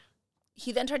lie.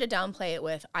 He then tried to downplay it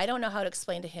with, I don't know how to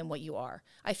explain to him what you are.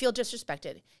 I feel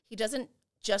disrespected. He doesn't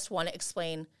just want to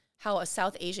explain how a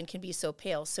South Asian can be so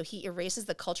pale, so he erases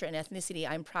the culture and ethnicity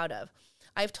I'm proud of.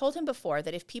 I've told him before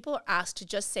that if people are asked to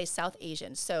just say South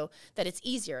Asian so that it's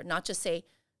easier, not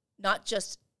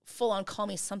just full on call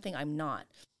me something I'm not.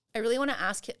 I really want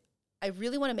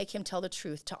to make him tell the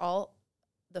truth to all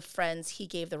the friends he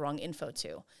gave the wrong info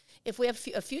to. If we have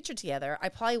a future together, I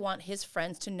probably want his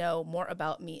friends to know more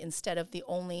about me instead of them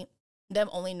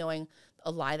only knowing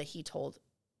a lie that he told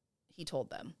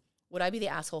them. Would I be the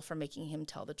asshole for making him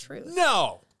tell the truth?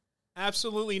 No,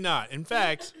 absolutely not. In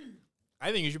fact,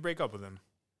 I think you should break up with him.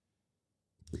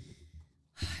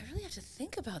 I really have to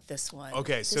think about this one.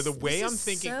 Okay, so the way I'm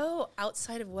thinking, so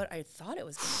outside of what I thought it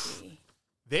was going to be.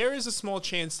 There is a small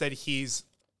chance that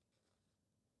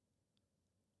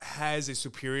has a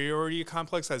superiority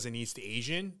complex as an East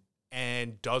Asian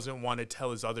and doesn't want to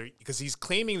tell because he's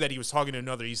claiming that he was talking to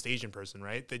another East Asian person,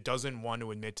 right? That doesn't want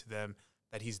to admit to them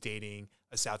that he's dating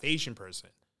a South Asian person.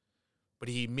 But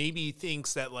he maybe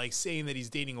thinks that like saying that he's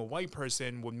dating a white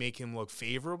person would make him look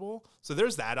favorable. So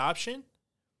there's that option.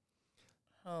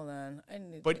 Hold on.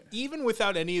 But even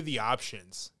without any of the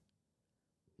options,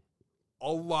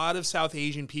 a lot of South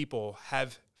Asian people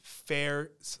have fair,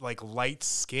 like light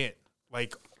skin.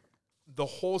 Like the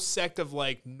whole sect of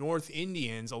like North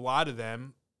Indians, a lot of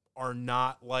them are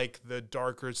not like the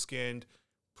darker skinned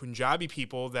Punjabi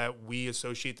people that we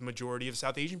associate the majority of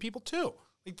South Asian people to.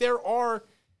 Like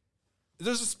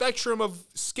there's a spectrum of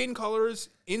skin colors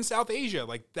in South Asia,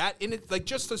 like that in it, like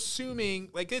just assuming,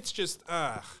 like it's just,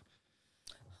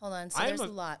 Hold on, so there's a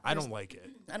lot. I don't like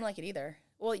it. I don't like it either.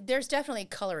 Well, there's definitely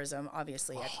colorism,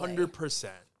 obviously. 100%.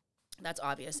 That's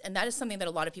obvious. And that is something that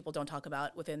a lot of people don't talk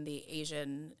about within the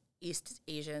East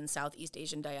Asian, Southeast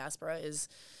Asian diaspora is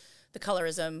the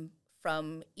colorism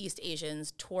from East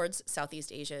Asians towards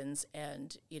Southeast Asians.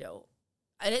 And,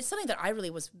 and it's something that I really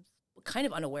was kind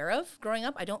of unaware of growing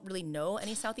up. I don't really know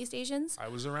any Southeast Asians. I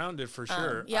was around it for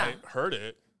sure. Yeah. I heard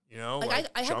it, like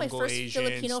I had my first Asians,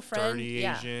 Filipino friend. dirty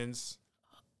Asians.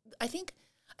 I think,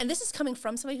 and this is coming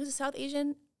from somebody who's a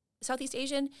Southeast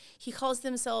Asian. He calls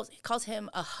him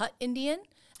a Hut Indian,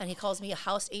 and he calls me a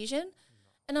House Asian.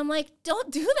 And I'm like,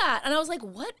 don't do that. And I was like,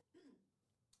 what?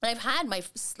 And I've had my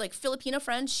like Filipino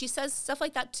friend, she says stuff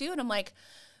like that too. And I'm like,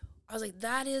 I was like,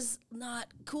 that is not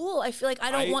cool. I feel like I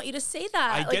don't want you to say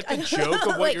that. I like, get the joke of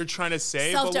what like, you're trying to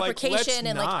say, self-deprecation, but like,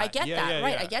 and not. like I get that,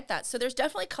 right? I get that. So there's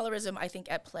definitely colorism, I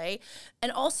think, at play. And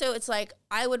also it's like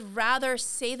I would rather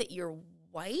say that you're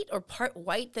white or part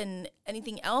white than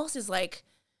anything else is like,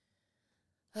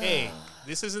 hey,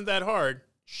 this isn't that hard.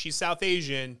 She's South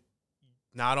Asian.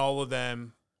 Not all of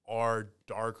them are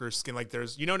darker skin. Like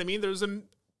there's, you know what I mean? There's a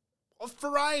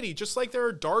variety, just like there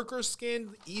are darker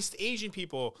skinned East Asian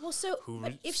people. Well, so who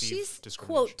if she's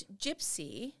discrimination, quote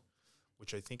gypsy,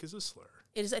 which I think is a slur.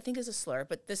 It is, I think, is a slur.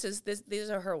 But these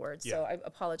are her words. Yeah. So I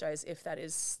apologize if that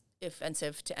is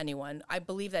offensive to anyone. I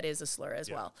believe that is a slur as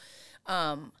well.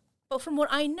 But from what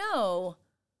I know,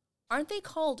 aren't they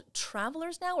called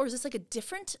travelers now, or is this like a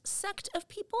different sect of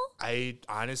people? I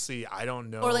honestly, I don't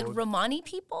know. Or like Romani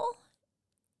people?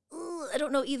 I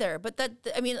don't know either. But that,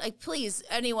 I mean, like, please,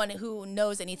 anyone who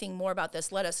knows anything more about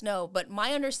this, let us know. But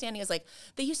my understanding is like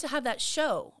they used to have that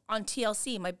show on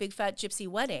TLC, My Big Fat Gypsy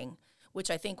Wedding, which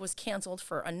I think was canceled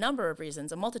for a number of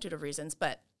reasons, a multitude of reasons.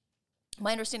 But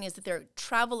my understanding is that they're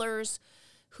travelers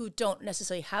who don't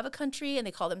necessarily have a country, and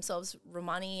they call themselves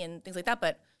Romani and things like that.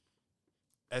 But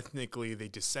ethnically, they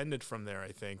descended from there,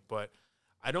 I think. But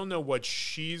I don't know what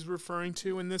she's referring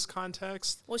to in this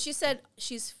context. Well, she said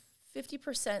she's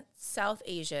 50% South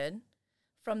Asian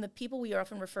from the people we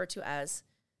often refer to as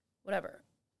whatever,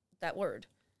 that word.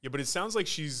 Yeah, but it sounds like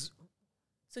she's...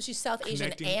 So she's South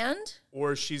Asian and?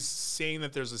 Or she's saying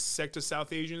that there's a sect of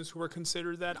South Asians who are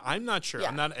considered that. I'm not sure. Yeah.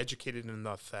 I'm not educated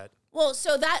enough that... Well,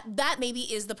 so that maybe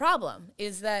is the problem,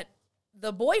 is that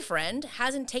the boyfriend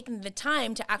hasn't taken the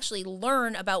time to actually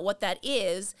learn about what that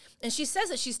is. And she says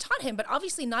that she's taught him, but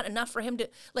obviously not enough for him to,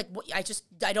 like,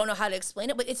 I don't know how to explain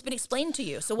it, but it's been explained to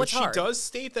you. So what's hard? She does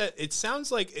state that it sounds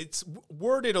like it's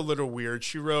worded a little weird.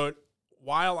 She wrote,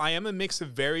 while I am a mix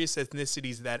of various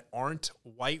ethnicities that aren't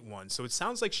white ones. So it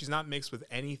sounds like she's not mixed with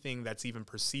anything that's even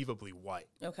perceivably white.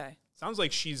 Okay. Sounds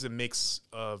like she's a mix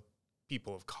of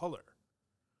people of color.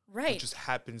 Right. Who just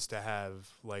happens to have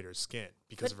lighter skin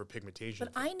because of her pigmentation.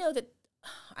 But I know that,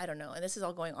 I don't know, and this is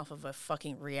all going off of a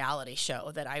fucking reality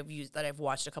show that I've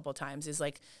watched a couple of times, is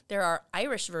like there are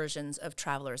Irish versions of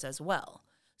travelers as well.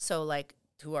 So like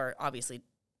who are obviously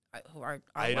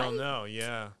I don't know,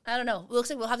 yeah. I don't know. It looks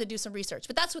like we'll have to do some research.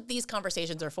 But that's what these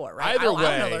conversations are for, right? Either way,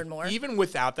 I want to learn more. Even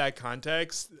without that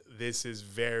context, this is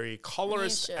very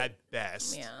colorist at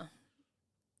best. Yeah.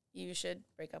 You should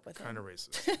break up with him. Kind of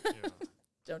racist. Yeah.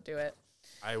 Don't do it.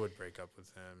 I would break up with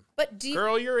him. But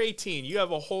girl, you're 18. You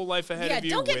have a whole life ahead of you.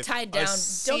 Don't get tied down. A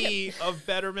sea of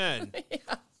better men.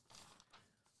 Yeah.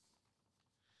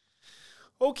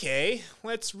 Okay,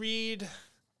 let's read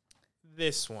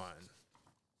this one.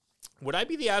 Would I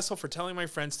be the asshole for telling my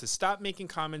friends to stop making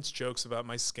comments, jokes about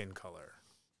my skin color?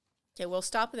 Okay, we'll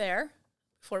stop there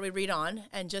before we read on.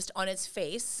 And just on its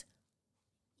face,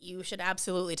 you should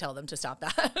absolutely tell them to stop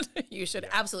that. You should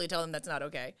absolutely tell them that's not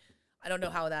okay. I don't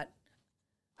know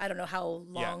how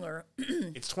long or...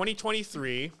 It's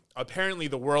 2023. Apparently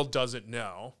the world doesn't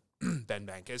know, Ben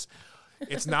Bankis.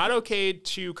 It's not okay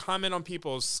to comment on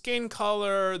people's skin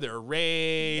color, their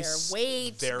race, their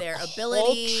weight, their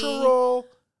ability, cultural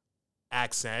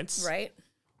accents, right?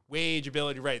 Wage,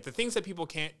 ability, right? The things that people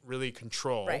can't really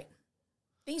control, right?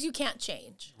 Things you can't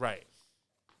change, right?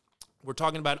 We're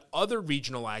talking about other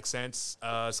regional accents.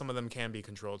 Some of them can be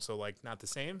controlled, so like not the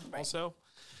same. Right. Also,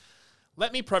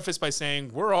 let me preface by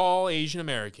saying we're all Asian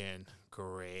American.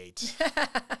 Great.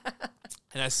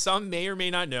 And as some may or may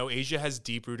not know, Asia has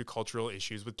deep-rooted cultural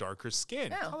issues with darker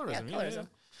skin. Colorism. Yeah.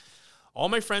 All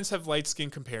my friends have light skin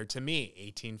compared to me,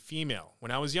 18 female. When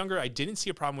I was younger, I didn't see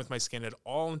a problem with my skin at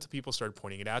all until people started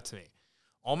pointing it out to me.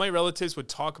 All my relatives would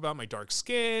talk about my dark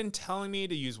skin, telling me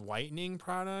to use whitening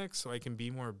products so I can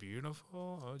be more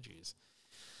beautiful. Oh, geez.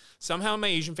 Somehow in my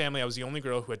Asian family, I was the only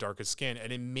girl who had darker skin,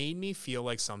 and it made me feel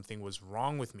like something was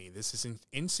wrong with me. This is an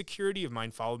insecurity of mine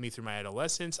followed me through my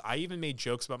adolescence. I even made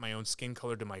jokes about my own skin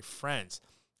color to my friends.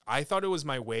 I thought it was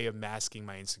my way of masking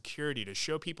my insecurity to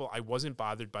show people I wasn't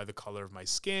bothered by the color of my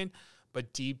skin,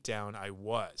 but deep down I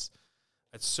was.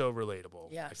 That's so relatable.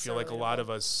 Yeah, I feel like a lot of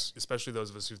us, especially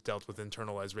those of us who've dealt with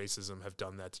internalized racism, have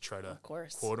done that to try to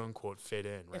quote unquote fit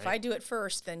in, right? If I do it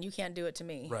first, then you can't do it to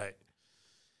me. Right.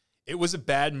 It was a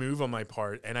bad move on my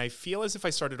part, and I feel as if I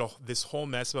started this whole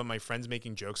mess about my friends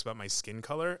making jokes about my skin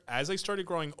color. As I started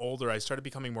growing older, I started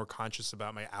becoming more conscious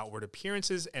about my outward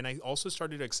appearances, and I also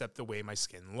started to accept the way my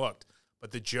skin looked. But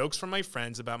the jokes from my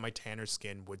friends about my tanner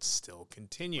skin would still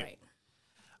continue. Right.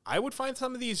 I would find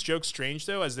some of these jokes strange,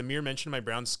 though, as the mere mention of my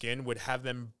brown skin would have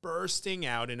them bursting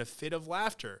out in a fit of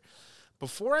laughter.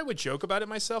 Before I would joke about it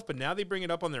myself, but now they bring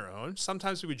it up on their own.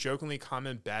 Sometimes we would jokingly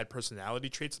comment bad personality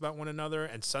traits about one another,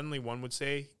 and suddenly one would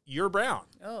say, "You're brown."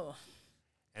 Oh.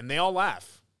 And they all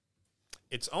laugh.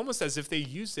 It's almost as if they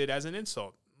used it as an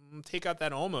insult. Take out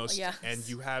that almost, and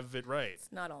you have it right.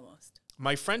 It's not almost.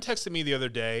 My friend texted me the other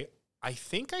day, I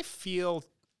think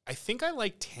I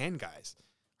like tan guys.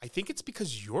 I think it's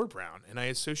because you're brown, and I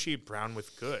associate brown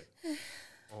with good.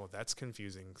 Oh, that's a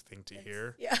confusing thing to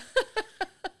hear. Yeah.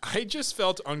 I just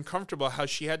felt uncomfortable how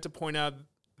she had to point out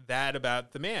that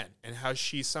about the man, and how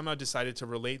she somehow decided to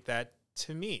relate that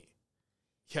to me.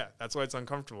 Yeah, that's why it's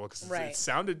uncomfortable, because it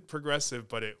sounded progressive,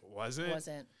 but it wasn't. It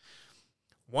wasn't.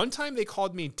 One time they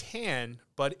called me tan,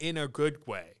 but in a good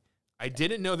way. I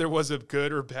didn't know there was a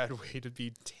good or bad way to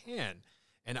be tan.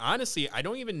 And honestly, I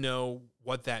don't even know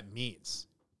what that means.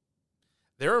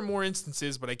 There are more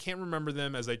instances, but I can't remember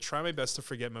them as I try my best to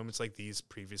forget moments like these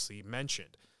previously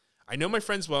mentioned. I know my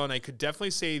friends well, and I could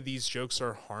definitely say these jokes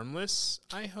are harmless,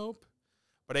 I hope.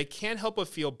 But I can't help but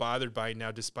feel bothered by it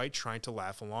now despite trying to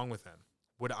laugh along with them.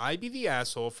 Would I be the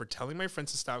asshole for telling my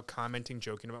friends to stop commenting,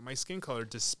 joking about my skin color,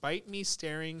 despite me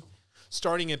starting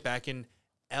it back in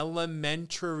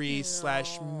elementary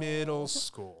 / middle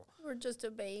school? We're just a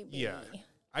baby. Yeah.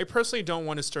 I personally don't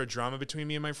want to start drama between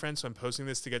me and my friends, so I'm posting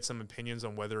this to get some opinions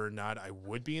on whether or not I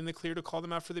would be in the clear to call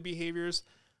them out for the behaviors.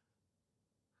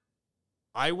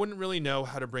 I wouldn't really know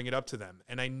how to bring it up to them,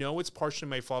 and I know it's partially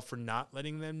my fault for not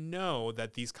letting them know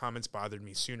that these comments bothered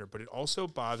me sooner, but it also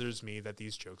bothers me that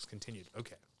these jokes continued.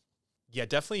 Okay. Yeah,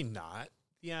 definitely not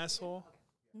the asshole.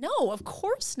 No, of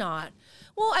course not.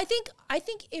 Well, I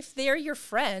think if they're your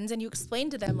friends and you explain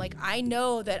to them, like, I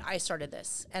know that I started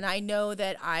this and I know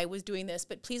that I was doing this,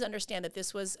 but please understand that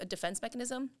this was a defense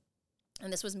mechanism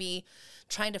and this was me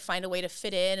trying to find a way to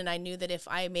fit in. And I knew that if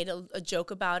I made a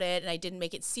joke about it and I didn't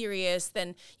make it serious,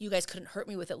 then you guys couldn't hurt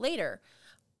me with it later.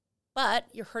 But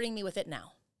you're hurting me with it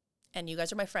now. And you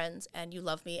guys are my friends and you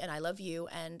love me and I love you.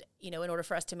 And, in order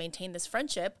for us to maintain this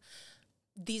friendship,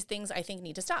 these things I think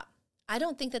need to stop. I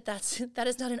don't think that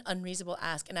is not an unreasonable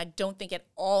ask, and I don't think it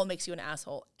all makes you an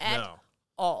asshole at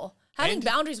all. Having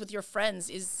boundaries with your friends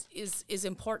is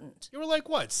important. You were like,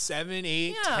 what, 7,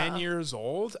 8, 10 years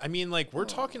old? I mean, like, we're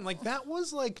talking, like, that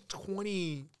was, like,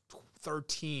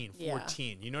 2013,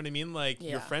 14. You know what I mean? Like,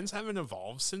 your friends haven't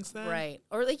evolved since then? Right.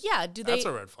 Or, like, do they... That's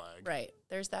a red flag. Right.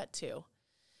 There's that, too.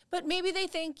 But maybe they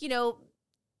think, I don't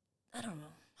know,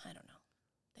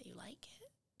 that you like it.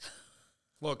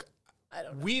 Look... I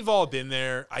don't know. We've all been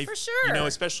there. For sure.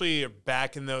 Especially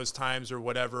back in those times or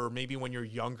whatever, maybe when you're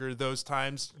younger, those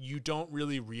times, you don't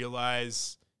really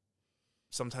realize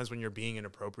sometimes when you're being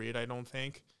inappropriate, I don't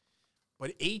think.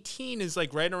 But 18 is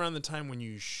like right around the time when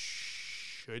you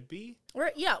should be. Or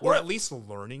at least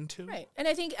learning to. Right. And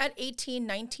I think at 18,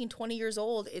 19, 20 years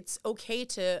old, it's okay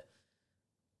to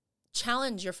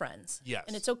challenge your friends. Yes.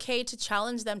 And it's okay to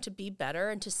challenge them to be better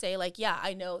and to say, like, yeah,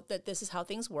 I know that this is how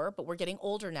things were, but we're getting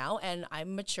older now and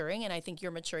I'm maturing and I think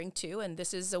you're maturing too. And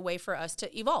this is a way for us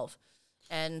to evolve.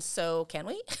 And so can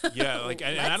we? Yeah. Like,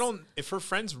 and I don't, if her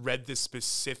friends read this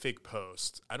specific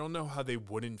post, I don't know how they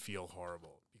wouldn't feel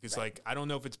horrible because like, I don't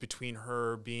know if it's between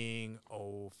her being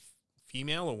a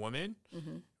female, a woman,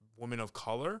 woman of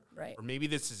color, or maybe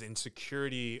this is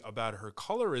insecurity about her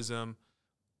colorism.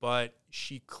 But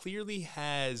she clearly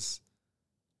has,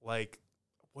 like,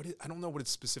 I don't know what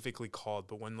it's specifically called,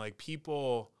 but when, like,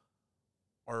 people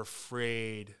are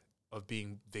afraid of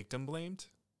being victim blamed.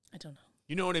 I don't know.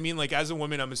 You know what I mean? Like, as a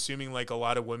woman, I'm assuming, like, a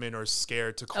lot of women are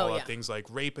scared to call out things like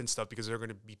rape and stuff because they're going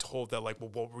to be told that, like, well,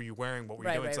 what were you wearing? What were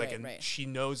you doing? It's like, and she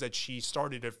knows that she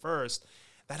started it first.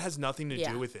 That has nothing to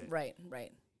do with it. Right.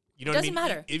 You know what I mean? Doesn't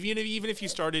matter. Even if you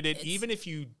started it, even if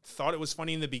you thought it was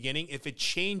funny in the beginning, if it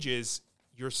changes...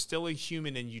 You're still a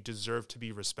human and you deserve to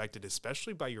be respected,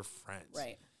 especially by your friends.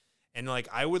 Right. And like,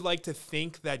 I would like to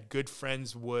think that good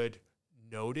friends would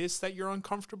notice that you're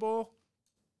uncomfortable,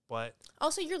 but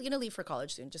also you're going to leave for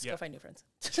college soon. Just go find new friends.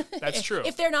 That's true.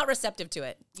 If they're not receptive to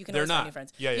it, you can always find new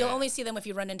friends. Yeah, You'll only see them if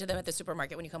you run into them at the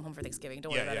supermarket when you come home for Thanksgiving.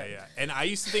 Don't worry about it. Yeah. And I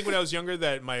used to think when I was younger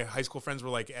that my high school friends were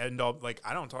like, I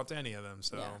don't talk to any of them.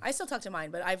 So I still talk to mine,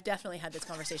 but I've definitely had this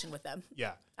conversation with them.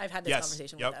 Yeah. I've had this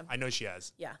conversation with them. I know she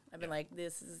has. Yeah. I've been like,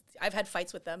 I've had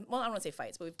fights with them. Well, I don't want to say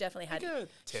fights, but we've definitely had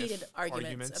heated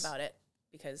arguments about it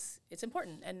because it's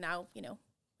important. And now,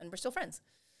 and we're still friends.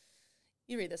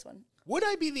 You read this one. Would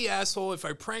I be the asshole if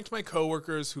I pranked my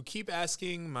coworkers who keep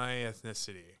asking my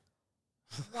ethnicity?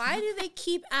 Why do they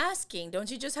keep asking?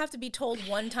 Don't you just have to be told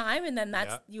one time and then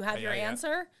you have your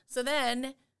answer? So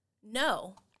then,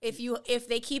 no. if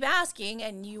they keep asking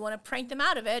and you want to prank them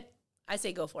out of it, I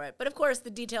say go for it. But of course, the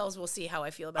details, we'll see how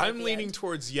I feel about it. I'm leaning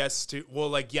towards yes to,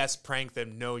 yes, prank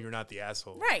them. No, you're not the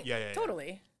asshole. Right. Yeah.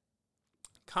 Totally.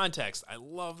 Context. I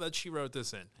love that she wrote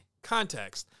this in.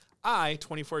 Context. I,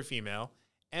 24 female,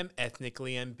 am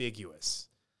ethnically ambiguous.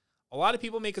 A lot of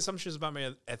people make assumptions about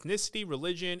my ethnicity,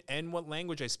 religion, and what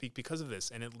language I speak because of this,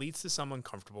 and it leads to some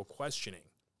uncomfortable questioning.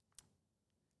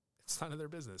 It's none of their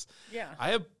business. Yeah.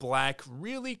 I have black,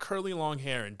 really curly long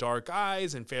hair and dark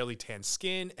eyes and fairly tan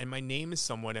skin, and my name is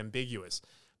somewhat ambiguous.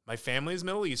 My family is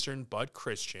Middle Eastern, but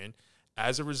Christian.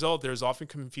 As a result, there is often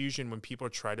confusion when people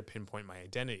try to pinpoint my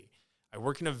identity. I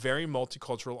work in a very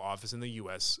multicultural office in the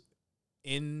U.S.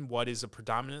 in what is a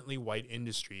predominantly white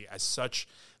industry. As such,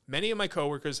 many of my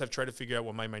coworkers have tried to figure out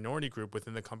what my minority group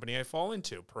within the company I fall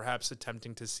into, perhaps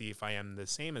attempting to see if I am the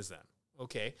same as them.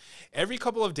 Okay. Every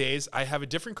couple of days, I have a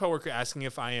different coworker asking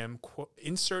if I am,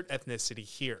 insert ethnicity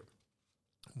here.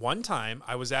 One time,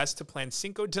 I was asked to plan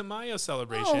Cinco de Mayo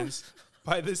celebrations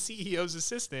by the CEO's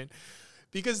assistant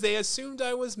because they assumed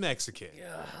I was Mexican.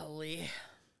 Golly.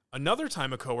 Another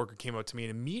time, a coworker came up to me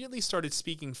and immediately started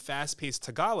speaking fast-paced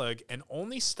Tagalog and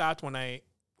only stopped when I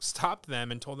stopped them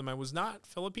and told them I was not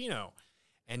Filipino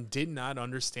and did not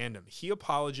understand him. He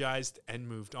apologized and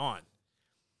moved on.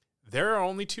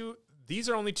 These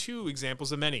are only two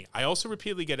examples of many. I also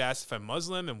repeatedly get asked if I'm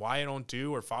Muslim and why I don't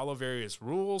do or follow various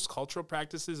rules, cultural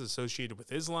practices associated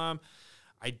with Islam.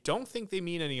 I don't think they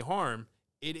mean any harm.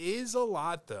 It is a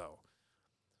lot, though.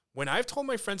 When I've told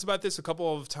my friends about this, a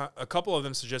couple of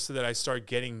them suggested that I start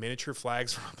getting miniature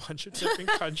flags from a bunch of different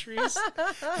countries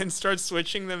and start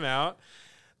switching them out.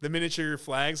 The miniature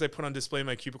flags I put on display in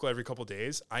my cubicle every couple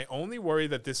days. I only worry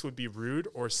that this would be rude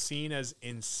or seen as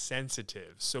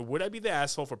insensitive. So would I be the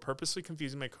asshole for purposely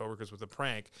confusing my coworkers with a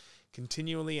prank,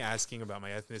 continually asking about my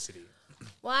ethnicity?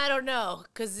 Well, I don't know,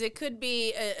 because it could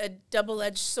be a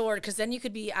double-edged sword, because then you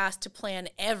could be asked to plan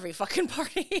every fucking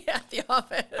party at the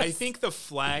office. I think the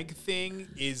flag thing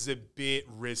is a bit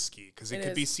risky, because it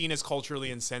could be seen as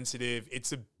culturally insensitive.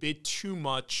 It's a bit too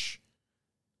much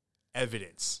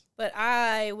evidence. But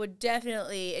I would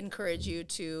definitely encourage you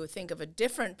to think of a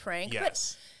different prank.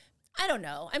 Yes. But I don't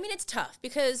know. I mean, it's tough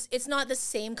because it's not the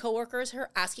same coworkers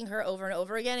asking her over and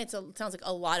over again. It sounds like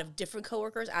a lot of different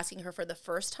coworkers asking her for the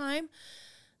first time.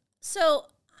 So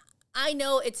I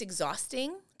know it's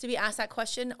exhausting to be asked that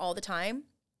question all the time,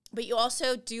 but you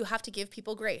also do have to give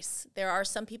people grace. There are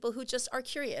some people who just are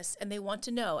curious and they want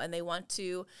to know and they want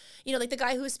to, like the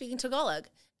guy who was speaking Tagalog.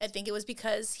 I think it was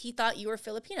because he thought you were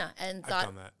Filipina and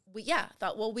thought, we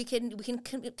can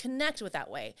connect with that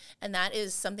way. And that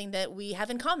is something that we have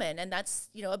in common. And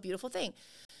that's, a beautiful thing.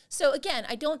 So again,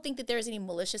 I don't think that there's any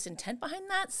malicious intent behind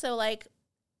that. So I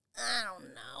don't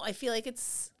know. I feel like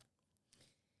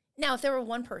now if there were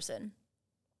one person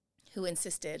who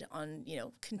insisted on,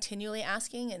 continually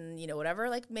asking and,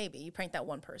 whatever, maybe you prank that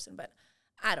one person, but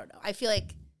I don't know. I feel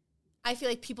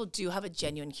like people do have a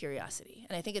genuine curiosity,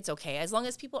 and I think it's okay as long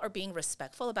as people are being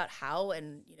respectful about how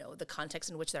and the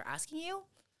context in which they're asking you.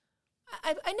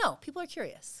 I know people are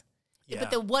curious,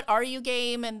 but the "what are you"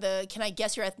 game and the "can I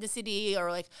guess your ethnicity"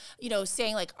 or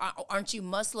saying "aren't you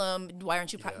Muslim? Why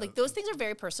aren't you?" Those things are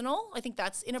very personal. I think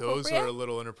that's inappropriate. Those are a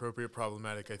little inappropriate,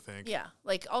 problematic. I think. Yeah,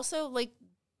 also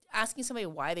asking somebody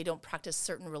why they don't practice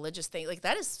certain religious things,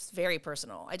 that is very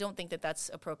personal. I don't think that that's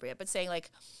appropriate. But saying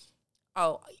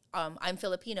I'm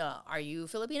Filipino. Are you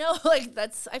Filipino? I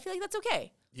feel like that's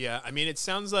okay. Yeah, I mean, it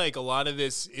sounds like a lot of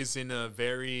this is in a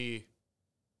very,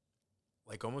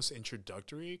 almost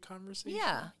introductory conversation.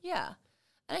 Yeah.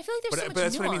 And I feel like there's so much But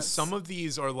that's nuance. what I mean. Some of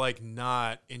these are,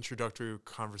 not introductory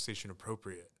conversation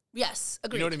appropriate. Yes,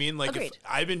 agreed. You know what I mean? Agreed. If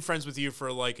I've been friends with you for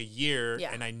a year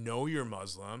Yeah. and I know you're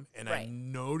Muslim and I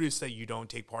notice that you don't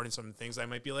take part in some things, I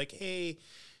might be like, hey,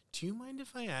 do you mind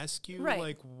if I ask you,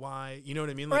 why? You know what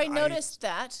I mean? Or I noticed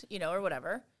that, or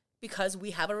whatever, because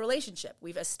we have a relationship.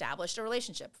 We've established a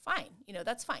relationship. Fine.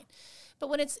 That's fine. But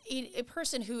when it's a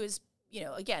person who is,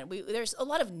 again, there's a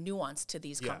lot of nuance to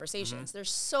these conversations. Mm-hmm.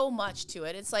 There's so much to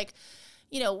it. It's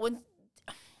when,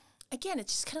 again,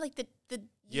 it's just kind of like the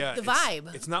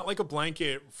vibe. It's not like a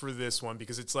blanket for this one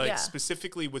because it's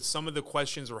specifically with some of the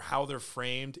questions or how they're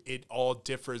framed, it all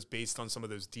differs based on some of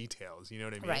those details. You know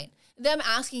what I mean? Right. Them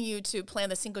asking you to plan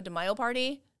the Cinco de Mayo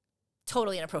party,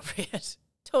 totally inappropriate.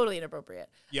 Totally inappropriate.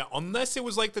 Yeah, unless it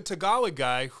was like the Tagalog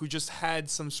guy who just had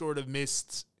some sort of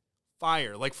missed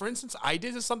fire. For instance, I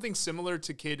did something similar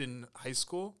to a kid in high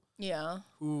school. Yeah.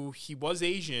 Who he was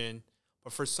Asian,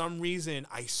 But for some reason,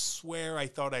 I swear I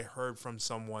thought I heard from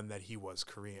someone that he was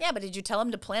Korean. Yeah, but did you tell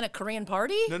him to plan a Korean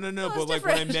party? No. But like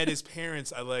when I met his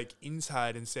parents, I like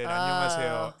inside and said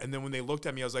안녕하세요. And then when they looked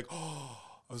at me, I was like,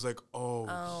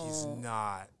 oh, he's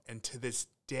not. And to this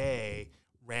day,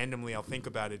 randomly, I'll think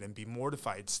about it and be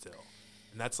mortified still.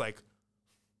 And that's like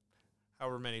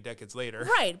however many decades later.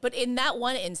 Right. But in that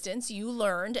one instance, you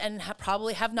learned and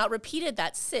probably have not repeated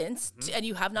that since, and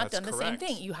you have not done the same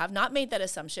thing. You have not made that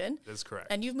assumption. That's correct.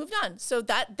 And you've moved on. So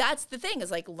that's the thing,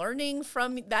 is like learning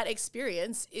from that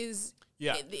experience is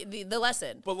the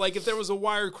lesson. But like if there was a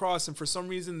wire cross and for some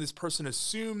reason this person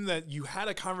assumed that you had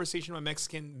a conversation about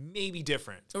Mexican, maybe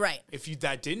different. Right. If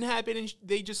that didn't happen and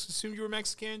they just assumed you were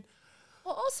Mexican,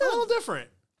 well, also a little different.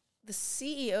 The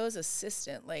CEO's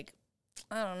assistant, like,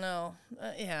 I don't know.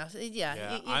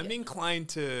 Yeah. I'm inclined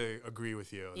to agree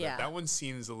with you. Yeah. That one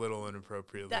seems a little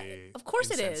inappropriately of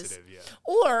course it is. Yeah.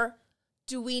 Or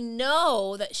do we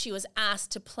know that she was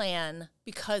asked to plan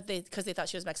because they thought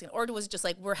she was Mexican? Or was it just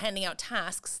like, we're handing out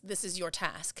tasks, this is your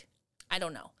task? I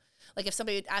don't know. Like if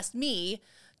somebody asked me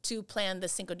to plan the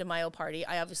Cinco de Mayo party,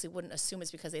 I obviously wouldn't assume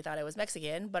it's because they thought I was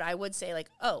Mexican, but I would say like,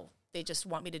 oh, they just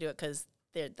want me to do it because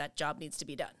that job needs to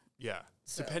be done. Yeah.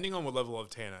 So. Depending on what level of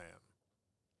tan I am.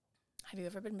 Have you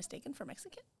ever been mistaken for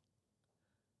Mexican?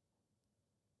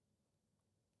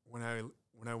 When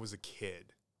I was a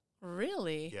kid.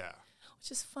 Really? Yeah.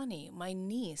 Which is funny. My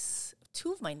niece,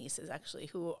 two of my nieces actually,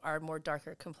 who are more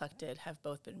darker complected, have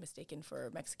both been mistaken for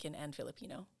Mexican and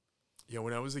Filipino. Yeah,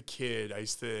 when I was a kid, I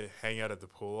used to hang out at the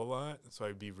pool a lot, so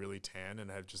I'd be really tan and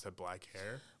I'd just have black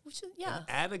hair. Which is, yeah. And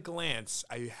at a glance,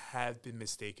 I have been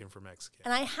mistaken for Mexican.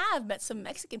 And I have met some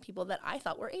Mexican people that I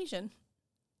thought were Asian.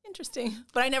 Interesting.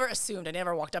 But I never assumed. I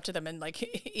never walked up to them and like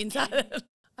inside.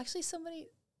 Actually,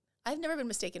 I've never been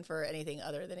mistaken for anything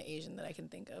other than Asian that I can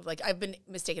think of. Like I've been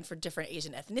mistaken for different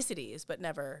Asian ethnicities, but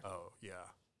never. Oh, yeah.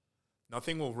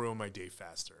 Nothing will ruin my day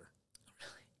faster.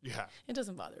 Really? Yeah. It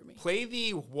doesn't bother me. Play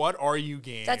the what are you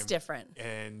game. That's different.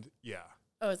 And yeah.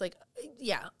 Oh, it's like,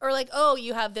 yeah. Or like, oh,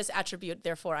 you have this attribute,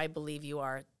 therefore I believe you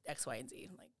are X, Y, and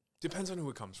Z. Like depends on who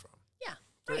it comes from. Yeah.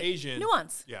 They're Asian.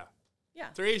 Nuance. Yeah. Yeah.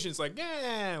 If they're Asian, it's like,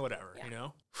 whatever, you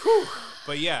know? Whew.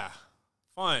 But yeah,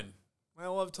 fun. I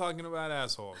love talking about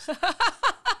assholes.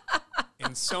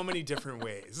 In so many different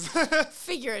ways.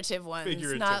 Figurative ones,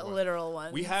 not literal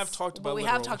ones. We have talked about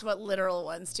literal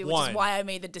ones too, which is why I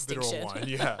made the distinction. Literal one,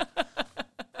 yeah.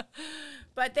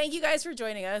 But thank you guys for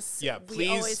joining us. Yeah, please. We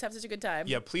always have such a good time.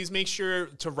 Yeah, please make sure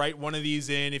to write one of these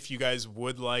in if you guys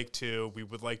would like to. We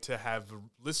would like to have a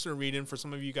listener read in for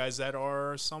some of you guys that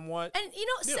are somewhat. And,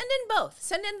 send in both.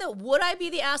 Send in the would I be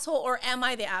the asshole or am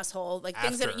I the asshole? Like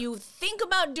things that you think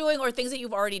about doing or things that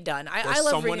you've already done. I love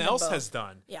someone reading else them both. has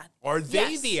done. Yeah. Are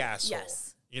they the asshole?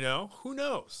 Yes. Who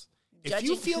knows? If Judging.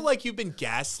 you feel like you've been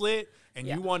gaslit and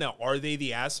you want to, are they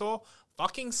the asshole?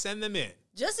 Fucking send them in.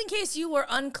 Just in case you were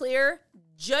unclear,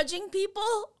 judging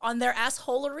people on their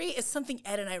assholery is something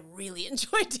Ed and I really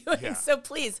enjoy doing. Yeah. So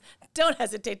please don't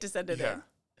hesitate to send it in.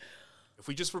 If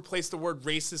we just replace the word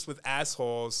racist with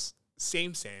assholes,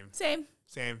 same.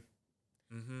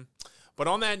 Mm-hmm. But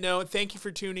on that note, thank you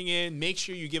for tuning in. Make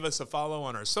sure you give us a follow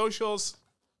on our socials.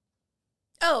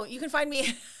 Oh, you can find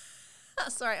me...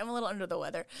 Sorry, I'm a little under the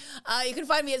weather. You can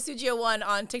find me at Sujio1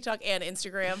 on TikTok and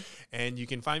Instagram. And you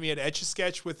can find me at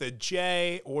Etch-a-Sketch with a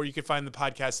J, or you can find the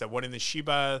podcast at One in the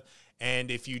Shiba. And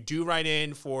if you do write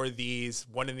in for these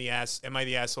One in the Ass, Am I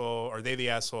the Asshole? Are they the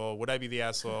asshole? Would I be the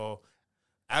asshole?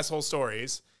 Asshole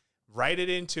stories. Write it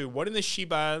into One in the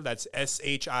Shiba. That's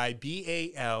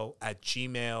SHIBAL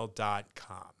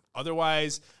 @gmail.com.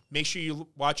 Otherwise, make sure you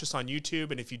watch us on YouTube.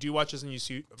 And if you do watch us on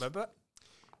YouTube,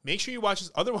 make sure you watch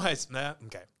us. Otherwise,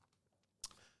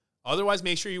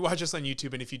 make sure you watch us on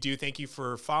YouTube. And if you do, thank you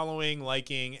for following,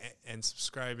 liking, and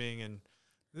subscribing. And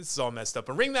this is all messed up.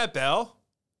 And ring that bell.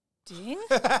 Ding.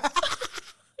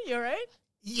 You all right?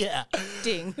 Yeah.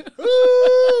 Ding.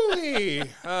 Ooh-wee.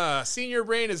 Senior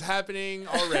brain is happening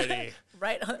already.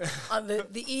 Right on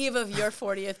the eve of your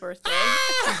 40th birthday.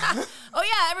 Oh,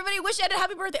 yeah. Everybody wish Ed a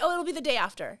happy birthday. Oh, it'll be the day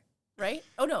after, right?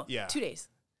 Oh, no. Yeah. 2 days.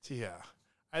 Yeah.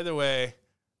 Either way.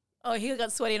 Oh, he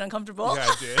got sweaty and uncomfortable. Yeah,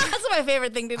 I did. That's my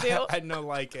favorite thing to do. I don't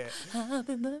like it. I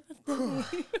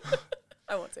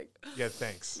won't sing. Yeah,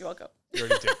 thanks. You're welcome. You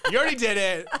already did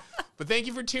it. But thank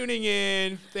you for tuning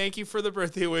in. Thank you for the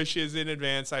birthday wishes in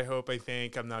advance. I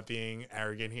think. I'm not being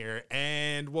arrogant here.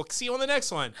 And we'll see you on the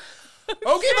next one. Okay,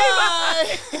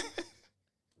 bye.